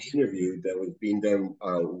an interview that was being done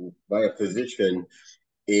by a physician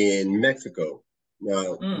in Mexico.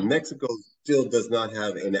 Now, Mexico still does not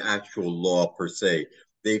have an actual law per se,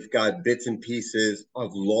 They've got bits and pieces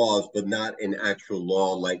of laws, but not an actual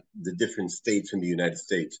law like the different states in the United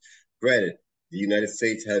States. Granted, the United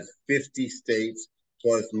States has 50 states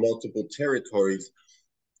plus multiple territories.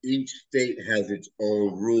 Each state has its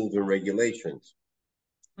own rules and regulations.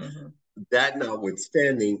 Mm-hmm. That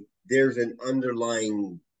notwithstanding, there's an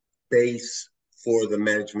underlying base for the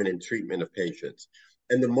management and treatment of patients.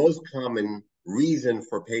 And the most common reason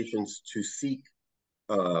for patients to seek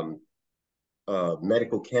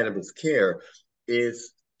medical cannabis care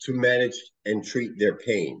is to manage and treat their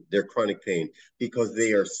pain, their chronic pain, because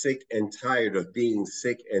they are sick and tired of being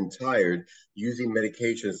sick and tired using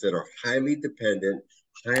medications that are highly dependent,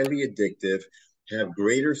 highly addictive, have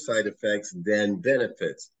greater side effects than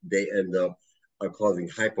benefits. They end up causing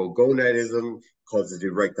hypogonadism, causes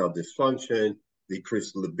erectile dysfunction,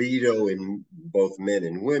 decreased libido in both men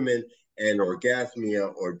and women, and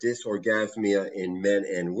orgasmia or dysorgasmia in men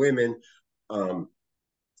and women,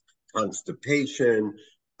 constipation,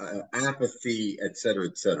 apathy, et cetera,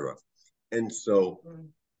 et cetera. And so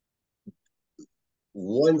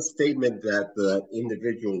one statement that the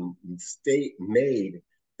individual made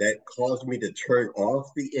that caused me to turn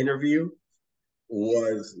off the interview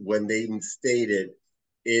was when they stated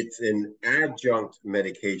it's an adjunct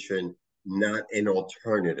medication, not an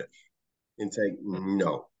alternative. And say,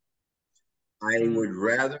 no. I would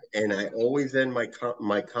rather, and I always end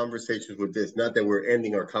my conversations with this, not that we're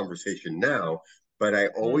ending our conversation now, but I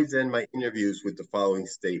always end my interviews with the following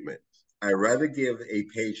statement. I'd rather give a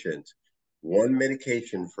patient one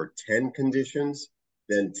medication for 10 conditions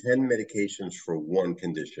than 10 medications for one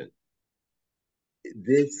condition.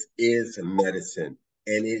 This is medicine,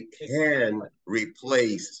 and it can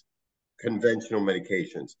replace conventional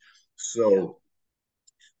medications. So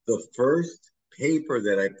the first paper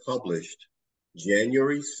that I published,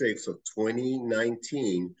 January 6th of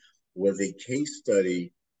 2019, was a case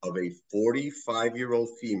study of a 45-year-old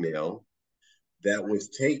female that was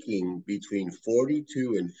taking between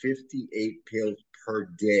 42 and 58 pills per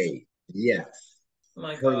day. Yes.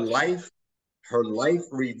 Her life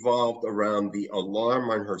revolved around the alarm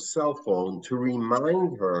on her cell phone to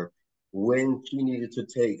remind her when she needed to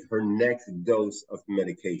take her next dose of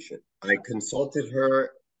medication. I consulted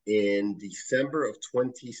her in December of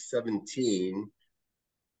 2017.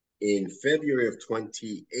 In February of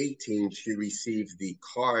 2018, she received the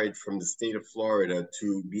card from the state of Florida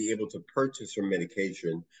to be able to purchase her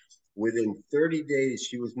medication. Within 30 days,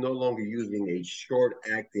 she was no longer using a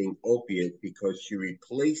short-acting opiate because she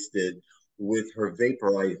replaced it with her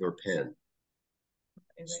vaporizer pen.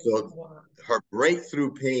 So her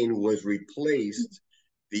breakthrough pain was replaced.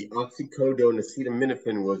 The oxycodone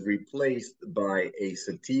acetaminophen was replaced by a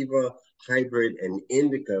sativa, hybrid, and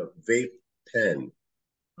indica vape pen.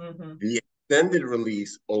 The extended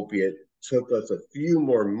release opiate took us a few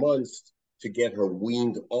more months to get her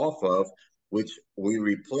weaned off of, which we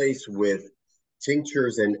replaced with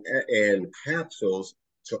tinctures and capsules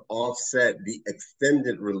to offset the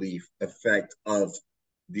extended relief effect of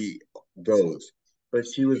the dose. But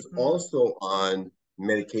she was also on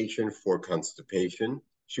medication for constipation.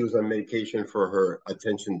 She was on medication for her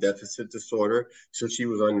attention deficit disorder. So she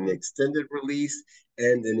was on an extended release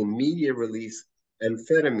and an immediate release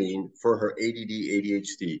amphetamine for her ADD,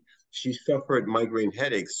 ADHD. She suffered migraine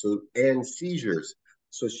headaches and seizures.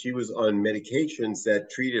 So she was on medications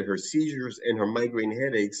that treated her seizures and her migraine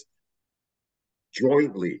headaches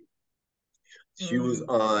jointly. She was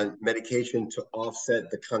on medication to offset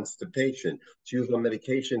the constipation. She was on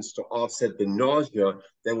medications to offset the nausea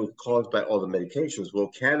that was caused by all the medications. Well,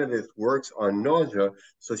 cannabis works on nausea,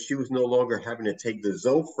 so she was no longer having to take the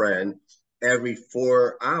Zofran every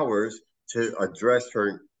 4 hours to address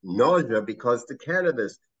her nausea because the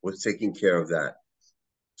cannabis was taking care of that.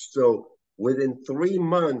 So within 3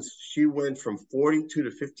 months, she went from 42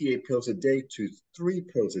 to 58 pills a day to 3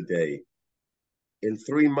 pills a day in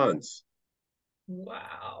 3 months.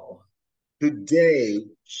 Wow. Today,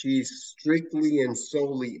 she's strictly and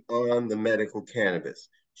solely on the medical cannabis.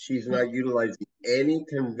 She's not utilizing any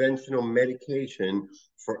conventional medication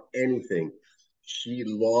for anything. She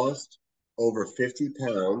lost over 50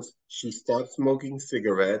 pounds. She stopped smoking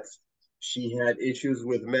cigarettes. She had issues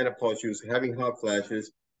with menopause. She was having hot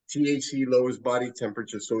flashes. THC lowers body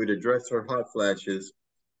temperature, so it addressed her hot flashes.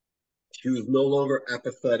 She was no longer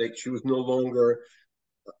apathetic. She was no longer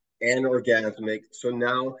anorgasmic. So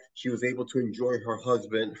now she was able to enjoy her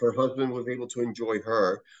husband. Her husband was able to enjoy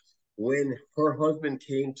her. When her husband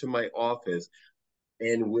came to my office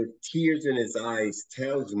and with tears in his eyes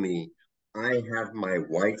tells me, I have my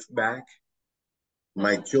wife back,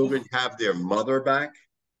 my children have their mother back,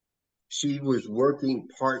 She was working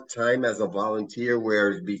part-time as a volunteer,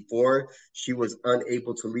 whereas before she was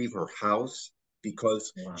unable to leave her house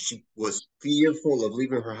because she was fearful of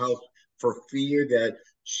leaving her house for fear that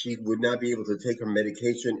she would not be able to take her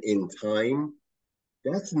medication in time.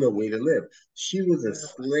 That's no way to live. She was a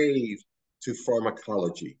slave to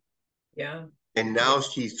pharmacology. Yeah. And now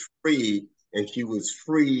she's free, and she was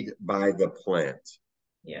freed by the plant.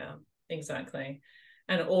 Yeah, exactly.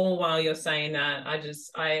 And all while you're saying that,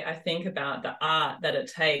 I think about the art that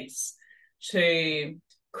it takes to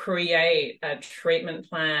create a treatment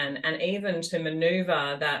plan and even to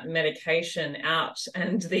maneuver that medication out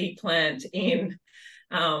and the plant in.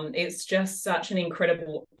 It's just such an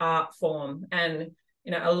incredible art form. And,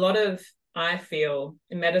 a lot of, I feel,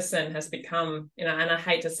 medicine has become, and I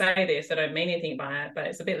hate to say this, I don't mean anything by it, but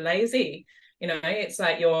it's a bit lazy. It's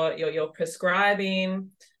like you're prescribing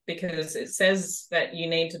because it says that you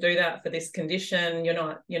need to do that for this condition. You're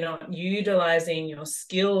not utilizing your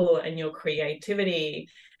skill and your creativity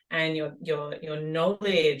and your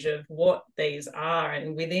knowledge of what these are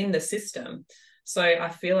and within the system. So I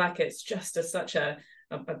feel like it's just such a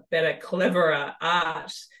better, cleverer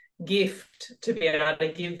art gift to be able to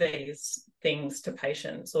give these things to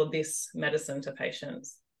patients, or this medicine to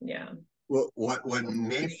patients. Yeah. Well, what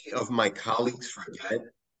many of my colleagues forget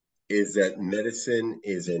is that medicine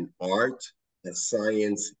is an art, a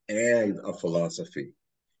science, and a philosophy.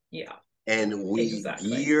 Yeah. And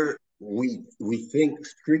exactly. we think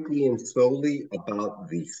strictly and solely about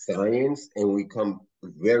the science, and we come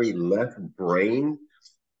very left brain,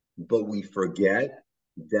 but we forget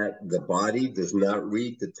that the body does not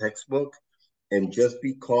read the textbook. And just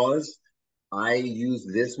because I use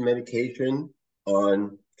this medication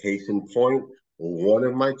on, case in point, one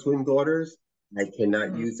of my twin daughters, I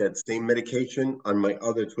cannot use that same medication on my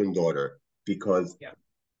other twin daughter because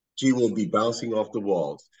she will be bouncing off the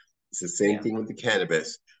walls. It's the same thing with the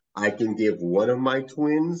cannabis. I can give one of my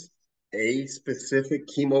twins a specific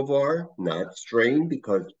chemovar, not strain,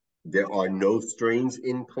 because there are no strains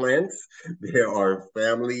in plants. There are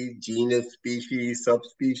family, genus, species,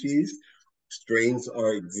 subspecies. Strains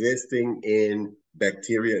are existing in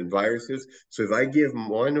bacteria and viruses. So if I give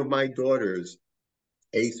one of my daughters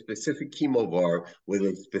a specific chemovar with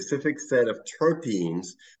a specific set of terpenes,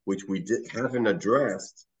 which we haven't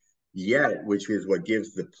addressed yet, which is what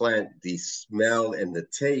gives the plant the smell and the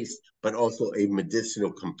taste, but also a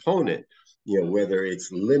medicinal component, whether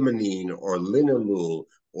it's limonene or linalool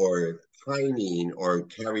or pinene or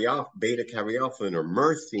beta caryophyllene or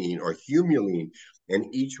myrcene or humulene, and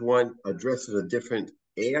each one addresses a different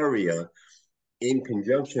area in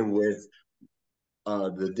conjunction with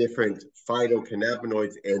the different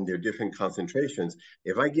phytocannabinoids and their different concentrations.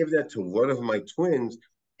 If I give that to one of my twins,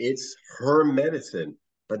 it's her medicine,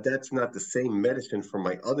 but that's not the same medicine for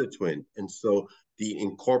my other twin. And so the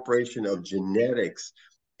incorporation of genetics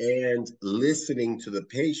and listening to the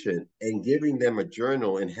patient and giving them a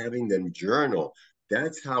journal and having them journal.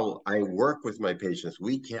 That's how I work with my patients.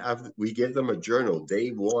 We give them a journal day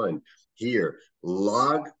one. Here,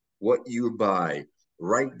 log what you buy,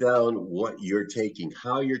 write down what you're taking,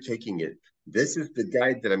 how you're taking it. This is the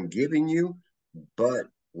guide that I'm giving you, but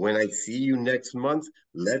when I see you next month,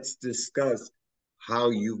 let's discuss how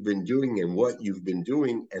you've been doing and what you've been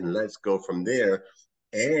doing, and let's go from there.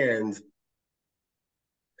 And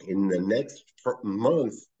in the next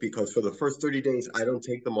month, because for the first 30 days, I don't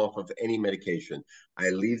take them off of any medication. I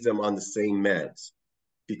leave them on the same meds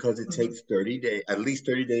because it takes 30 days, at least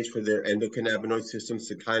 30 days for their endocannabinoid systems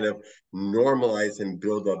to kind of normalize and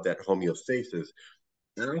build up that homeostasis.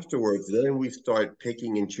 Afterwards, then we start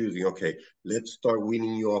picking and choosing. Okay, let's start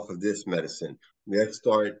weaning you off of this medicine. Let's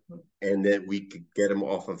start, and then we could get them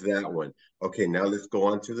off of that one. Okay, now let's go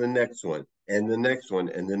on to the next one, and the next one,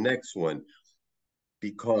 and the next one,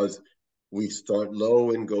 because we start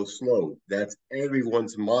low and go slow. That's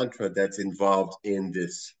everyone's mantra that's involved in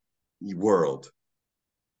this world.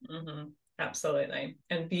 Absolutely.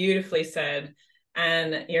 And beautifully said.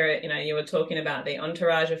 And you were talking about the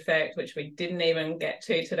entourage effect, which we didn't even get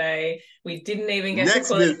to today. We didn't even get next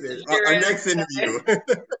to visit, our next interview.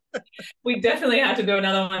 We definitely have to do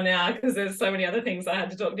another one now because there's so many other things I had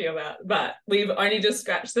to talk to you about. But we've only just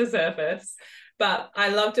scratched the surface. But I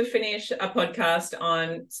love to finish a podcast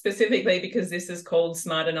on, specifically because this is called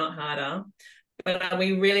Smarter Not Harder, but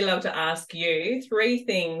we really love to ask you 3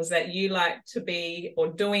 things that you like to be or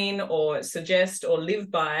doing or suggest or live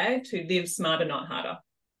by to live smarter, not harder.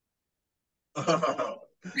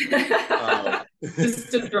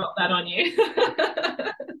 Just to drop that on you.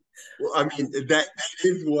 Well, I mean, that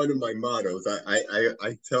is one of my mottos.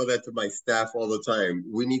 I tell that to my staff all the time.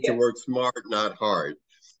 We need to work smart, not hard.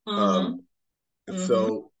 Mm-hmm. Mm-hmm.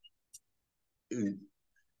 So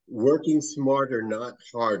working smarter, not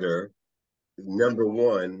harder, number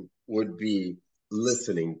one would be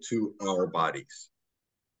listening to our bodies.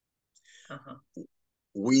 Uh-huh.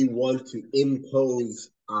 We want to impose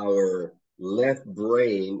our left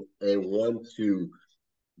brain and want to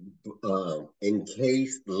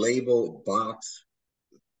encase, label, box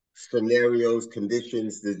scenarios,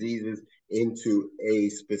 conditions, diseases into a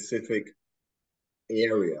specific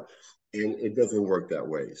area. And it doesn't work that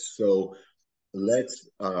way. So let's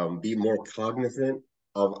be more cognizant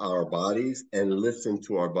of our bodies and listen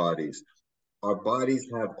to our bodies. Our bodies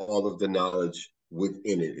have all of the knowledge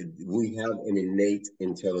within it. We have an innate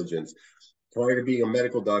intelligence. Prior to being a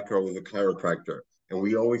medical doctor, I was a chiropractor. And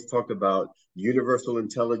we always talked about universal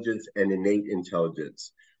intelligence and innate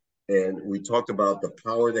intelligence. And we talked about the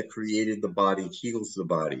power that created the body heals the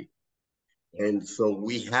body. And so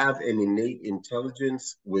we have an innate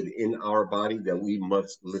intelligence within our body that we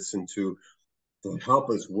must listen to help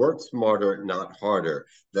us work smarter, not harder.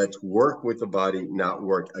 Let's work with the body, not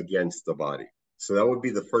work against the body. So that would be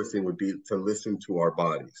the first thing, would be to listen to our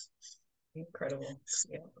bodies. Incredible.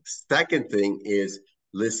 Yeah. Second thing is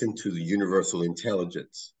listen to the universal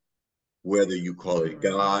intelligence, whether you call it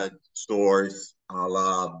God, Source,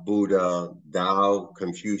 Allah, Buddha, Tao,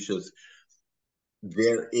 Confucius.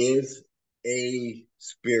 There is a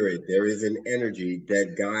spirit, there is an energy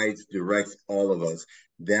that guides, directs all of us,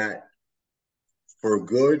 that for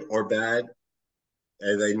good or bad,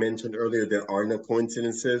 as I mentioned earlier, there are no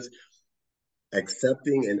coincidences.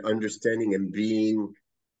 Accepting and understanding and being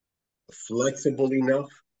flexible enough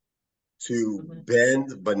to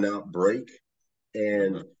bend but not break,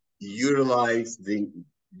 and utilize the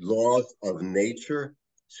laws of nature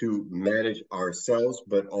to manage ourselves,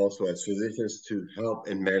 but also as physicians to help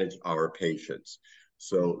and manage our patients.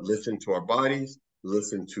 So listen to our bodies,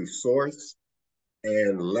 listen to source,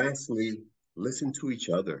 and lastly, listen to each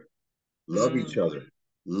other. Love each other.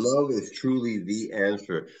 Love is truly the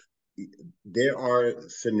answer. There are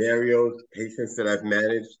scenarios, patients that I've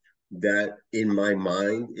managed, that in my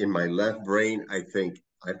mind, in my left brain, I think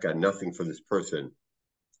I've got nothing for this person.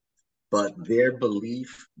 But their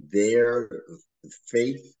belief, their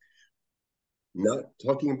faith, not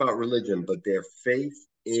talking about religion, but their faith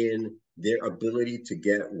in their ability to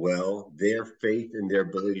get well, their faith in their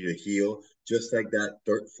ability to heal, just like that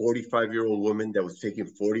 45-year-old woman that was taking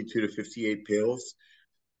 42 to 58 pills.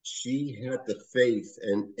 She had the faith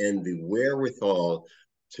and the wherewithal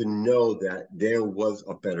to know that there was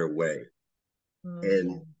a better way.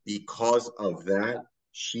 And because of that,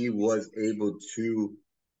 she was able to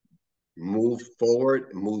move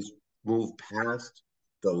forward, move past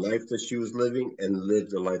the life that she was living and live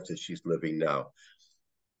the life that she's living now.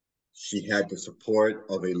 She had the support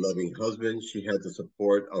of a loving husband. She had the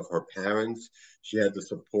support of her parents. She had the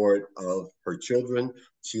support of her children.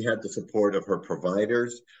 She had the support of her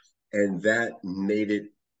providers. And that made it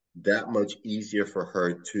that much easier for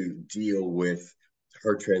her to deal with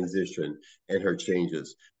her transition and her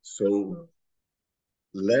changes. So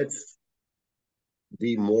let's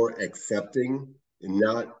be more accepting.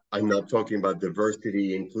 I'm not talking about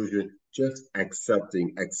diversity, inclusion, just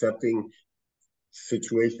accepting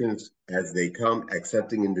situations as they come,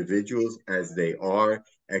 accepting individuals as they are,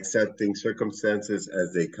 accepting circumstances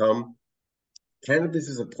as they come. Cannabis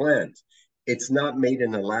is a plant. It's not made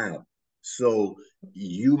in a lab. So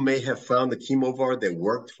you may have found the chemovar that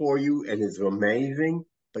worked for you and is amazing,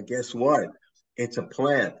 but guess what? It's a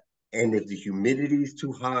plant. And if the humidity is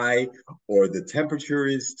too high, or the temperature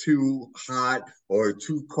is too hot, or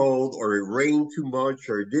too cold, or it rained too much,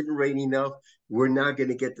 or it didn't rain enough, we're not going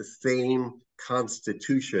to get the same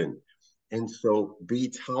constitution. And so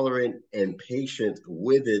be tolerant and patient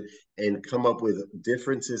with it and come up with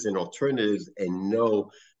differences and alternatives and know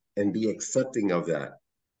and be accepting of that.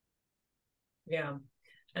 Yeah.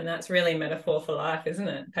 And that's really metaphor for life, isn't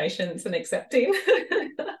it? Patience and accepting.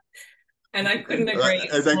 And I couldn't agree.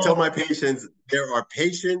 As I tell my patients, there are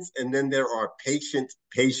patients and then there are patient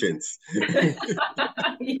patients.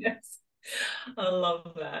 Yes. I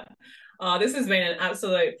love that. Oh, this has been an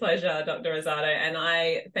absolute pleasure, Dr. Rosado, and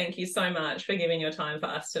I thank you so much for giving your time for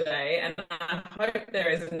us today. And I hope there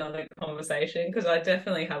is another conversation because I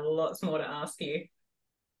definitely have lots more to ask you.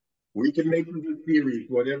 We can make it a series,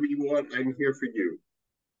 whatever you want. I'm here for you.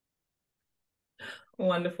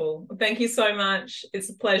 Wonderful. Thank you so much. It's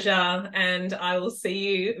a pleasure, and I will see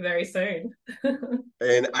you very soon.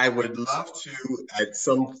 And I would love to, at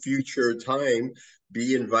some future time,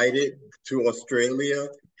 be invited to Australia,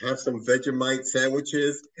 have some Vegemite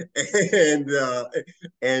sandwiches,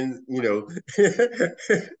 and you know,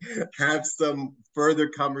 have some further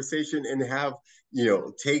conversation and have,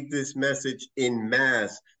 take this message in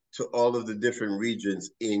mass to all of the different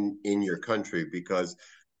regions in your country. Because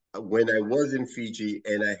when I was in Fiji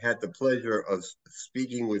and I had the pleasure of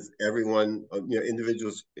speaking with everyone,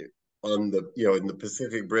 individuals on the, in the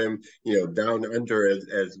Pacific Rim, down under,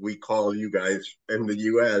 as we call you guys in the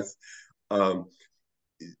U.S., um,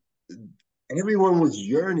 everyone was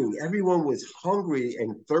yearning, everyone was hungry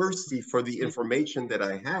and thirsty for the information that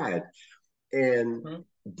I had. And,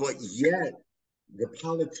 but yet the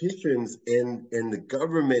politicians and the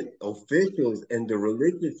government officials and the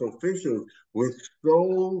religious officials were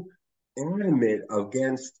so adamant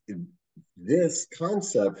against this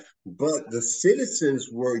concept, but the citizens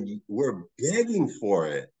were begging for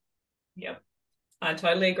it. Yep, I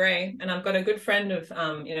totally agree. And I've got a good friend of,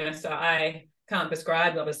 so I can't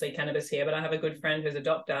prescribe obviously cannabis here, but I have a good friend who's a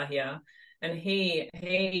doctor here. And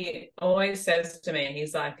he always says to me,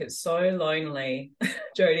 he's like, it's so lonely,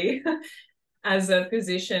 Jodi, as a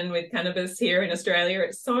physician with cannabis here in Australia,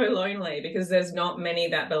 it's so lonely because there's not many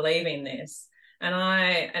that believe in this.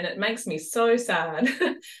 And it makes me so sad.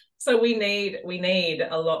 So we need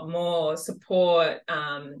a lot more support,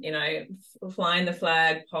 flying the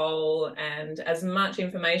flag pole and as much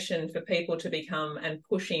information for people to become and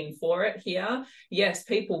pushing for it here. Yes,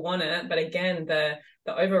 people want it, but again, the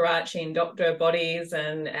overarching doctor bodies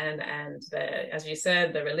and the, as you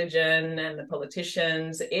said, the religion and the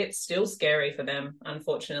politicians, it's still scary for them,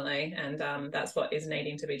 unfortunately, and that's what is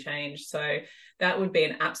needing to be changed. So that would be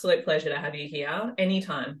an absolute pleasure to have you here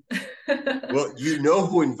anytime. Well, you know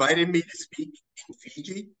who invited me to speak in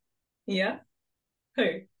Fiji? Yeah.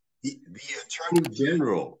 Who? The Attorney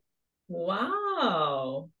General.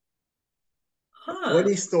 Wow.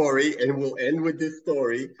 Funny story, and we'll end with this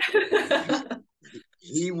story.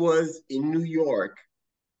 He was in New York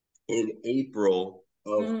in April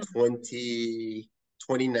of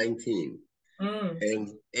 2019.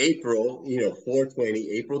 And April, 420,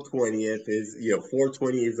 April 20th is,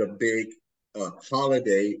 420 is a big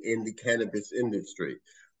holiday in the cannabis industry.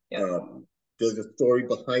 Yeah. There's a story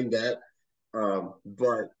behind that.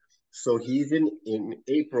 But so he's in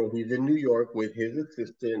April, he's in New York with his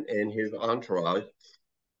assistant and his entourage.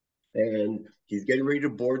 And he's getting ready to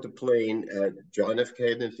board the plane at John F.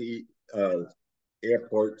 Kennedy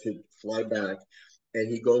Airport to fly back. And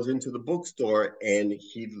he goes into the bookstore and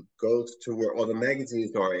he goes to where all the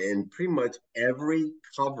magazines are. And pretty much every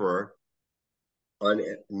cover on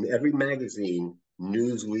every magazine,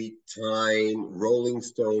 Newsweek, Time, Rolling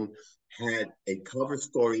Stone, had a cover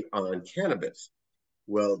story on cannabis.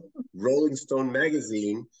 Well, Rolling Stone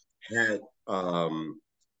magazine had the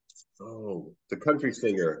country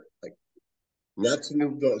singer, like not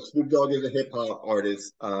Snoop Dogg. Snoop Dogg is a hip hop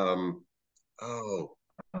artist. Willie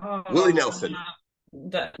Nelson.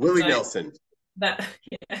 Willie Nelson.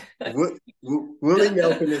 Willie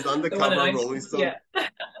Nelson is on the cover of Rolling Stone. Yeah.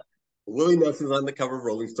 Willie Nelson's on the cover of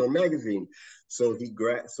Rolling Stone magazine. So he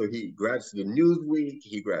grabs the Newsweek,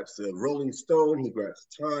 he grabs the Rolling Stone, he grabs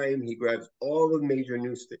Time, he grabs all the major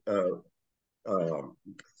news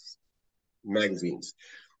magazines.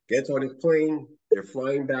 Gets on his plane, they're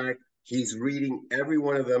flying back. He's reading every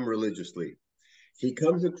one of them religiously. He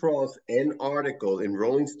comes across an article in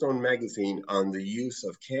Rolling Stone magazine on the use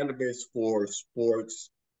of cannabis for sports,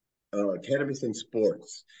 cannabis in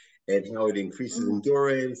sports, and how it increases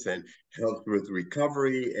endurance and helps with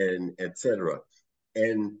recovery and etc.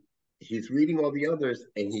 And he's reading all the others,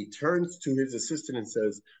 and he turns to his assistant and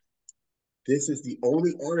says, "This is the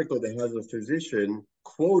only article that has a physician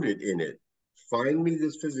quoted in it. Find me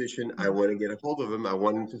this physician. I want to get a hold of him. I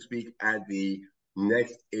want him to speak at the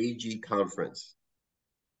next AG conference."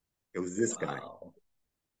 It was this guy.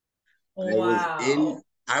 Wow.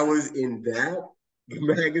 I was in that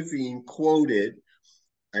magazine quoted.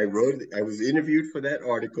 I was interviewed for that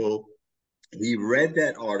article. He read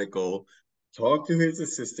that article, talked to his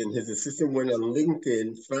assistant. His assistant went on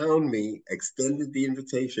LinkedIn, found me, extended the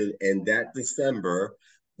invitation. And that December,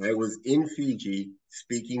 I was in Fiji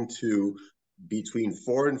speaking to between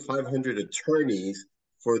 400 and 500 attorneys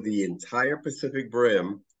for the entire Pacific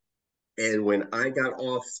Rim. And when I got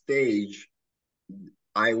off stage,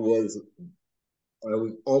 I was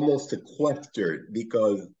almost sequestered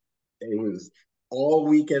because it was all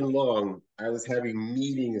weekend long. I was having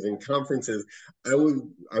meetings and conferences. I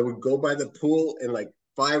would go by the pool and like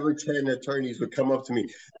 5 or 10 attorneys would come up to me,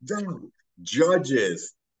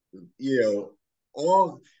 judges, and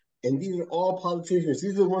these are all politicians.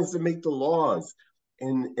 These are the ones that make the laws.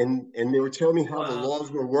 And they were telling me how the laws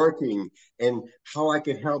were working and how I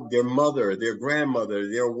could help their mother, their grandmother,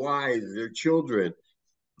 their wives, their children.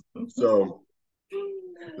 So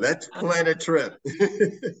Let's plan a trip.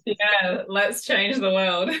 Yeah, let's change the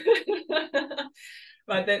world.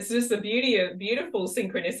 But that's just the beauty of beautiful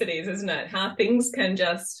synchronicities, isn't it? How things can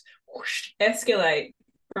just whoosh, escalate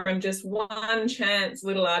from just one chance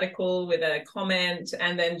little article with a comment,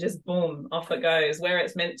 and then just boom, off it goes where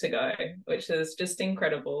it's meant to go, which is just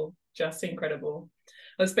incredible. Just incredible.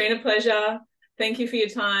 Well, it's been a pleasure. Thank you for your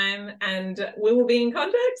time, and we will be in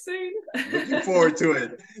contact soon. Looking forward to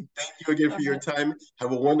it. Thank you again for your time.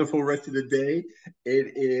 Have a wonderful rest of the day.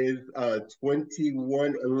 It is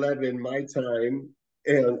 21:11 my time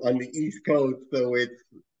and on the East Coast, so it's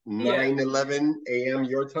 9:11 a.m.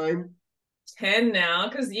 your time. 10 now,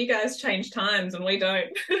 because you guys change times and we don't.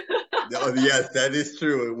 Oh, yes, that is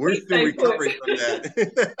true. We're still recovering from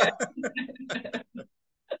that.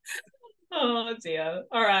 Oh, dear.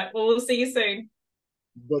 All right. Well, we'll see you soon.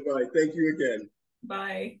 Bye-bye. Thank you again.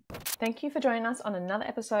 Bye. Thank you for joining us on another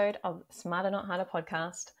episode of Smarter Not Harder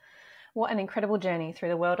podcast. What an incredible journey through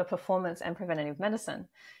the world of performance and preventative medicine.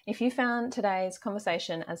 If you found today's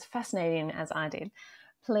conversation as fascinating as I did,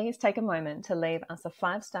 please take a moment to leave us a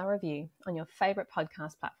 5-star review on your favorite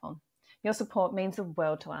podcast platform. Your support means the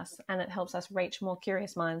world to us, and it helps us reach more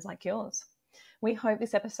curious minds like yours. We hope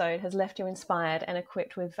this episode has left you inspired and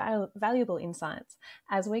equipped with valuable insights.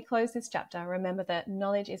 As we close this chapter, remember that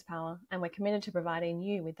knowledge is power, and we're committed to providing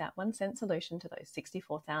you with that 1-cent solution to those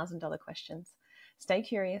 $64,000 questions. Stay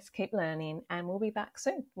curious, keep learning, and we'll be back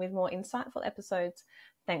soon with more insightful episodes.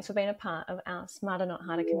 Thanks for being a part of our Smarter Not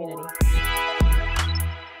Harder community.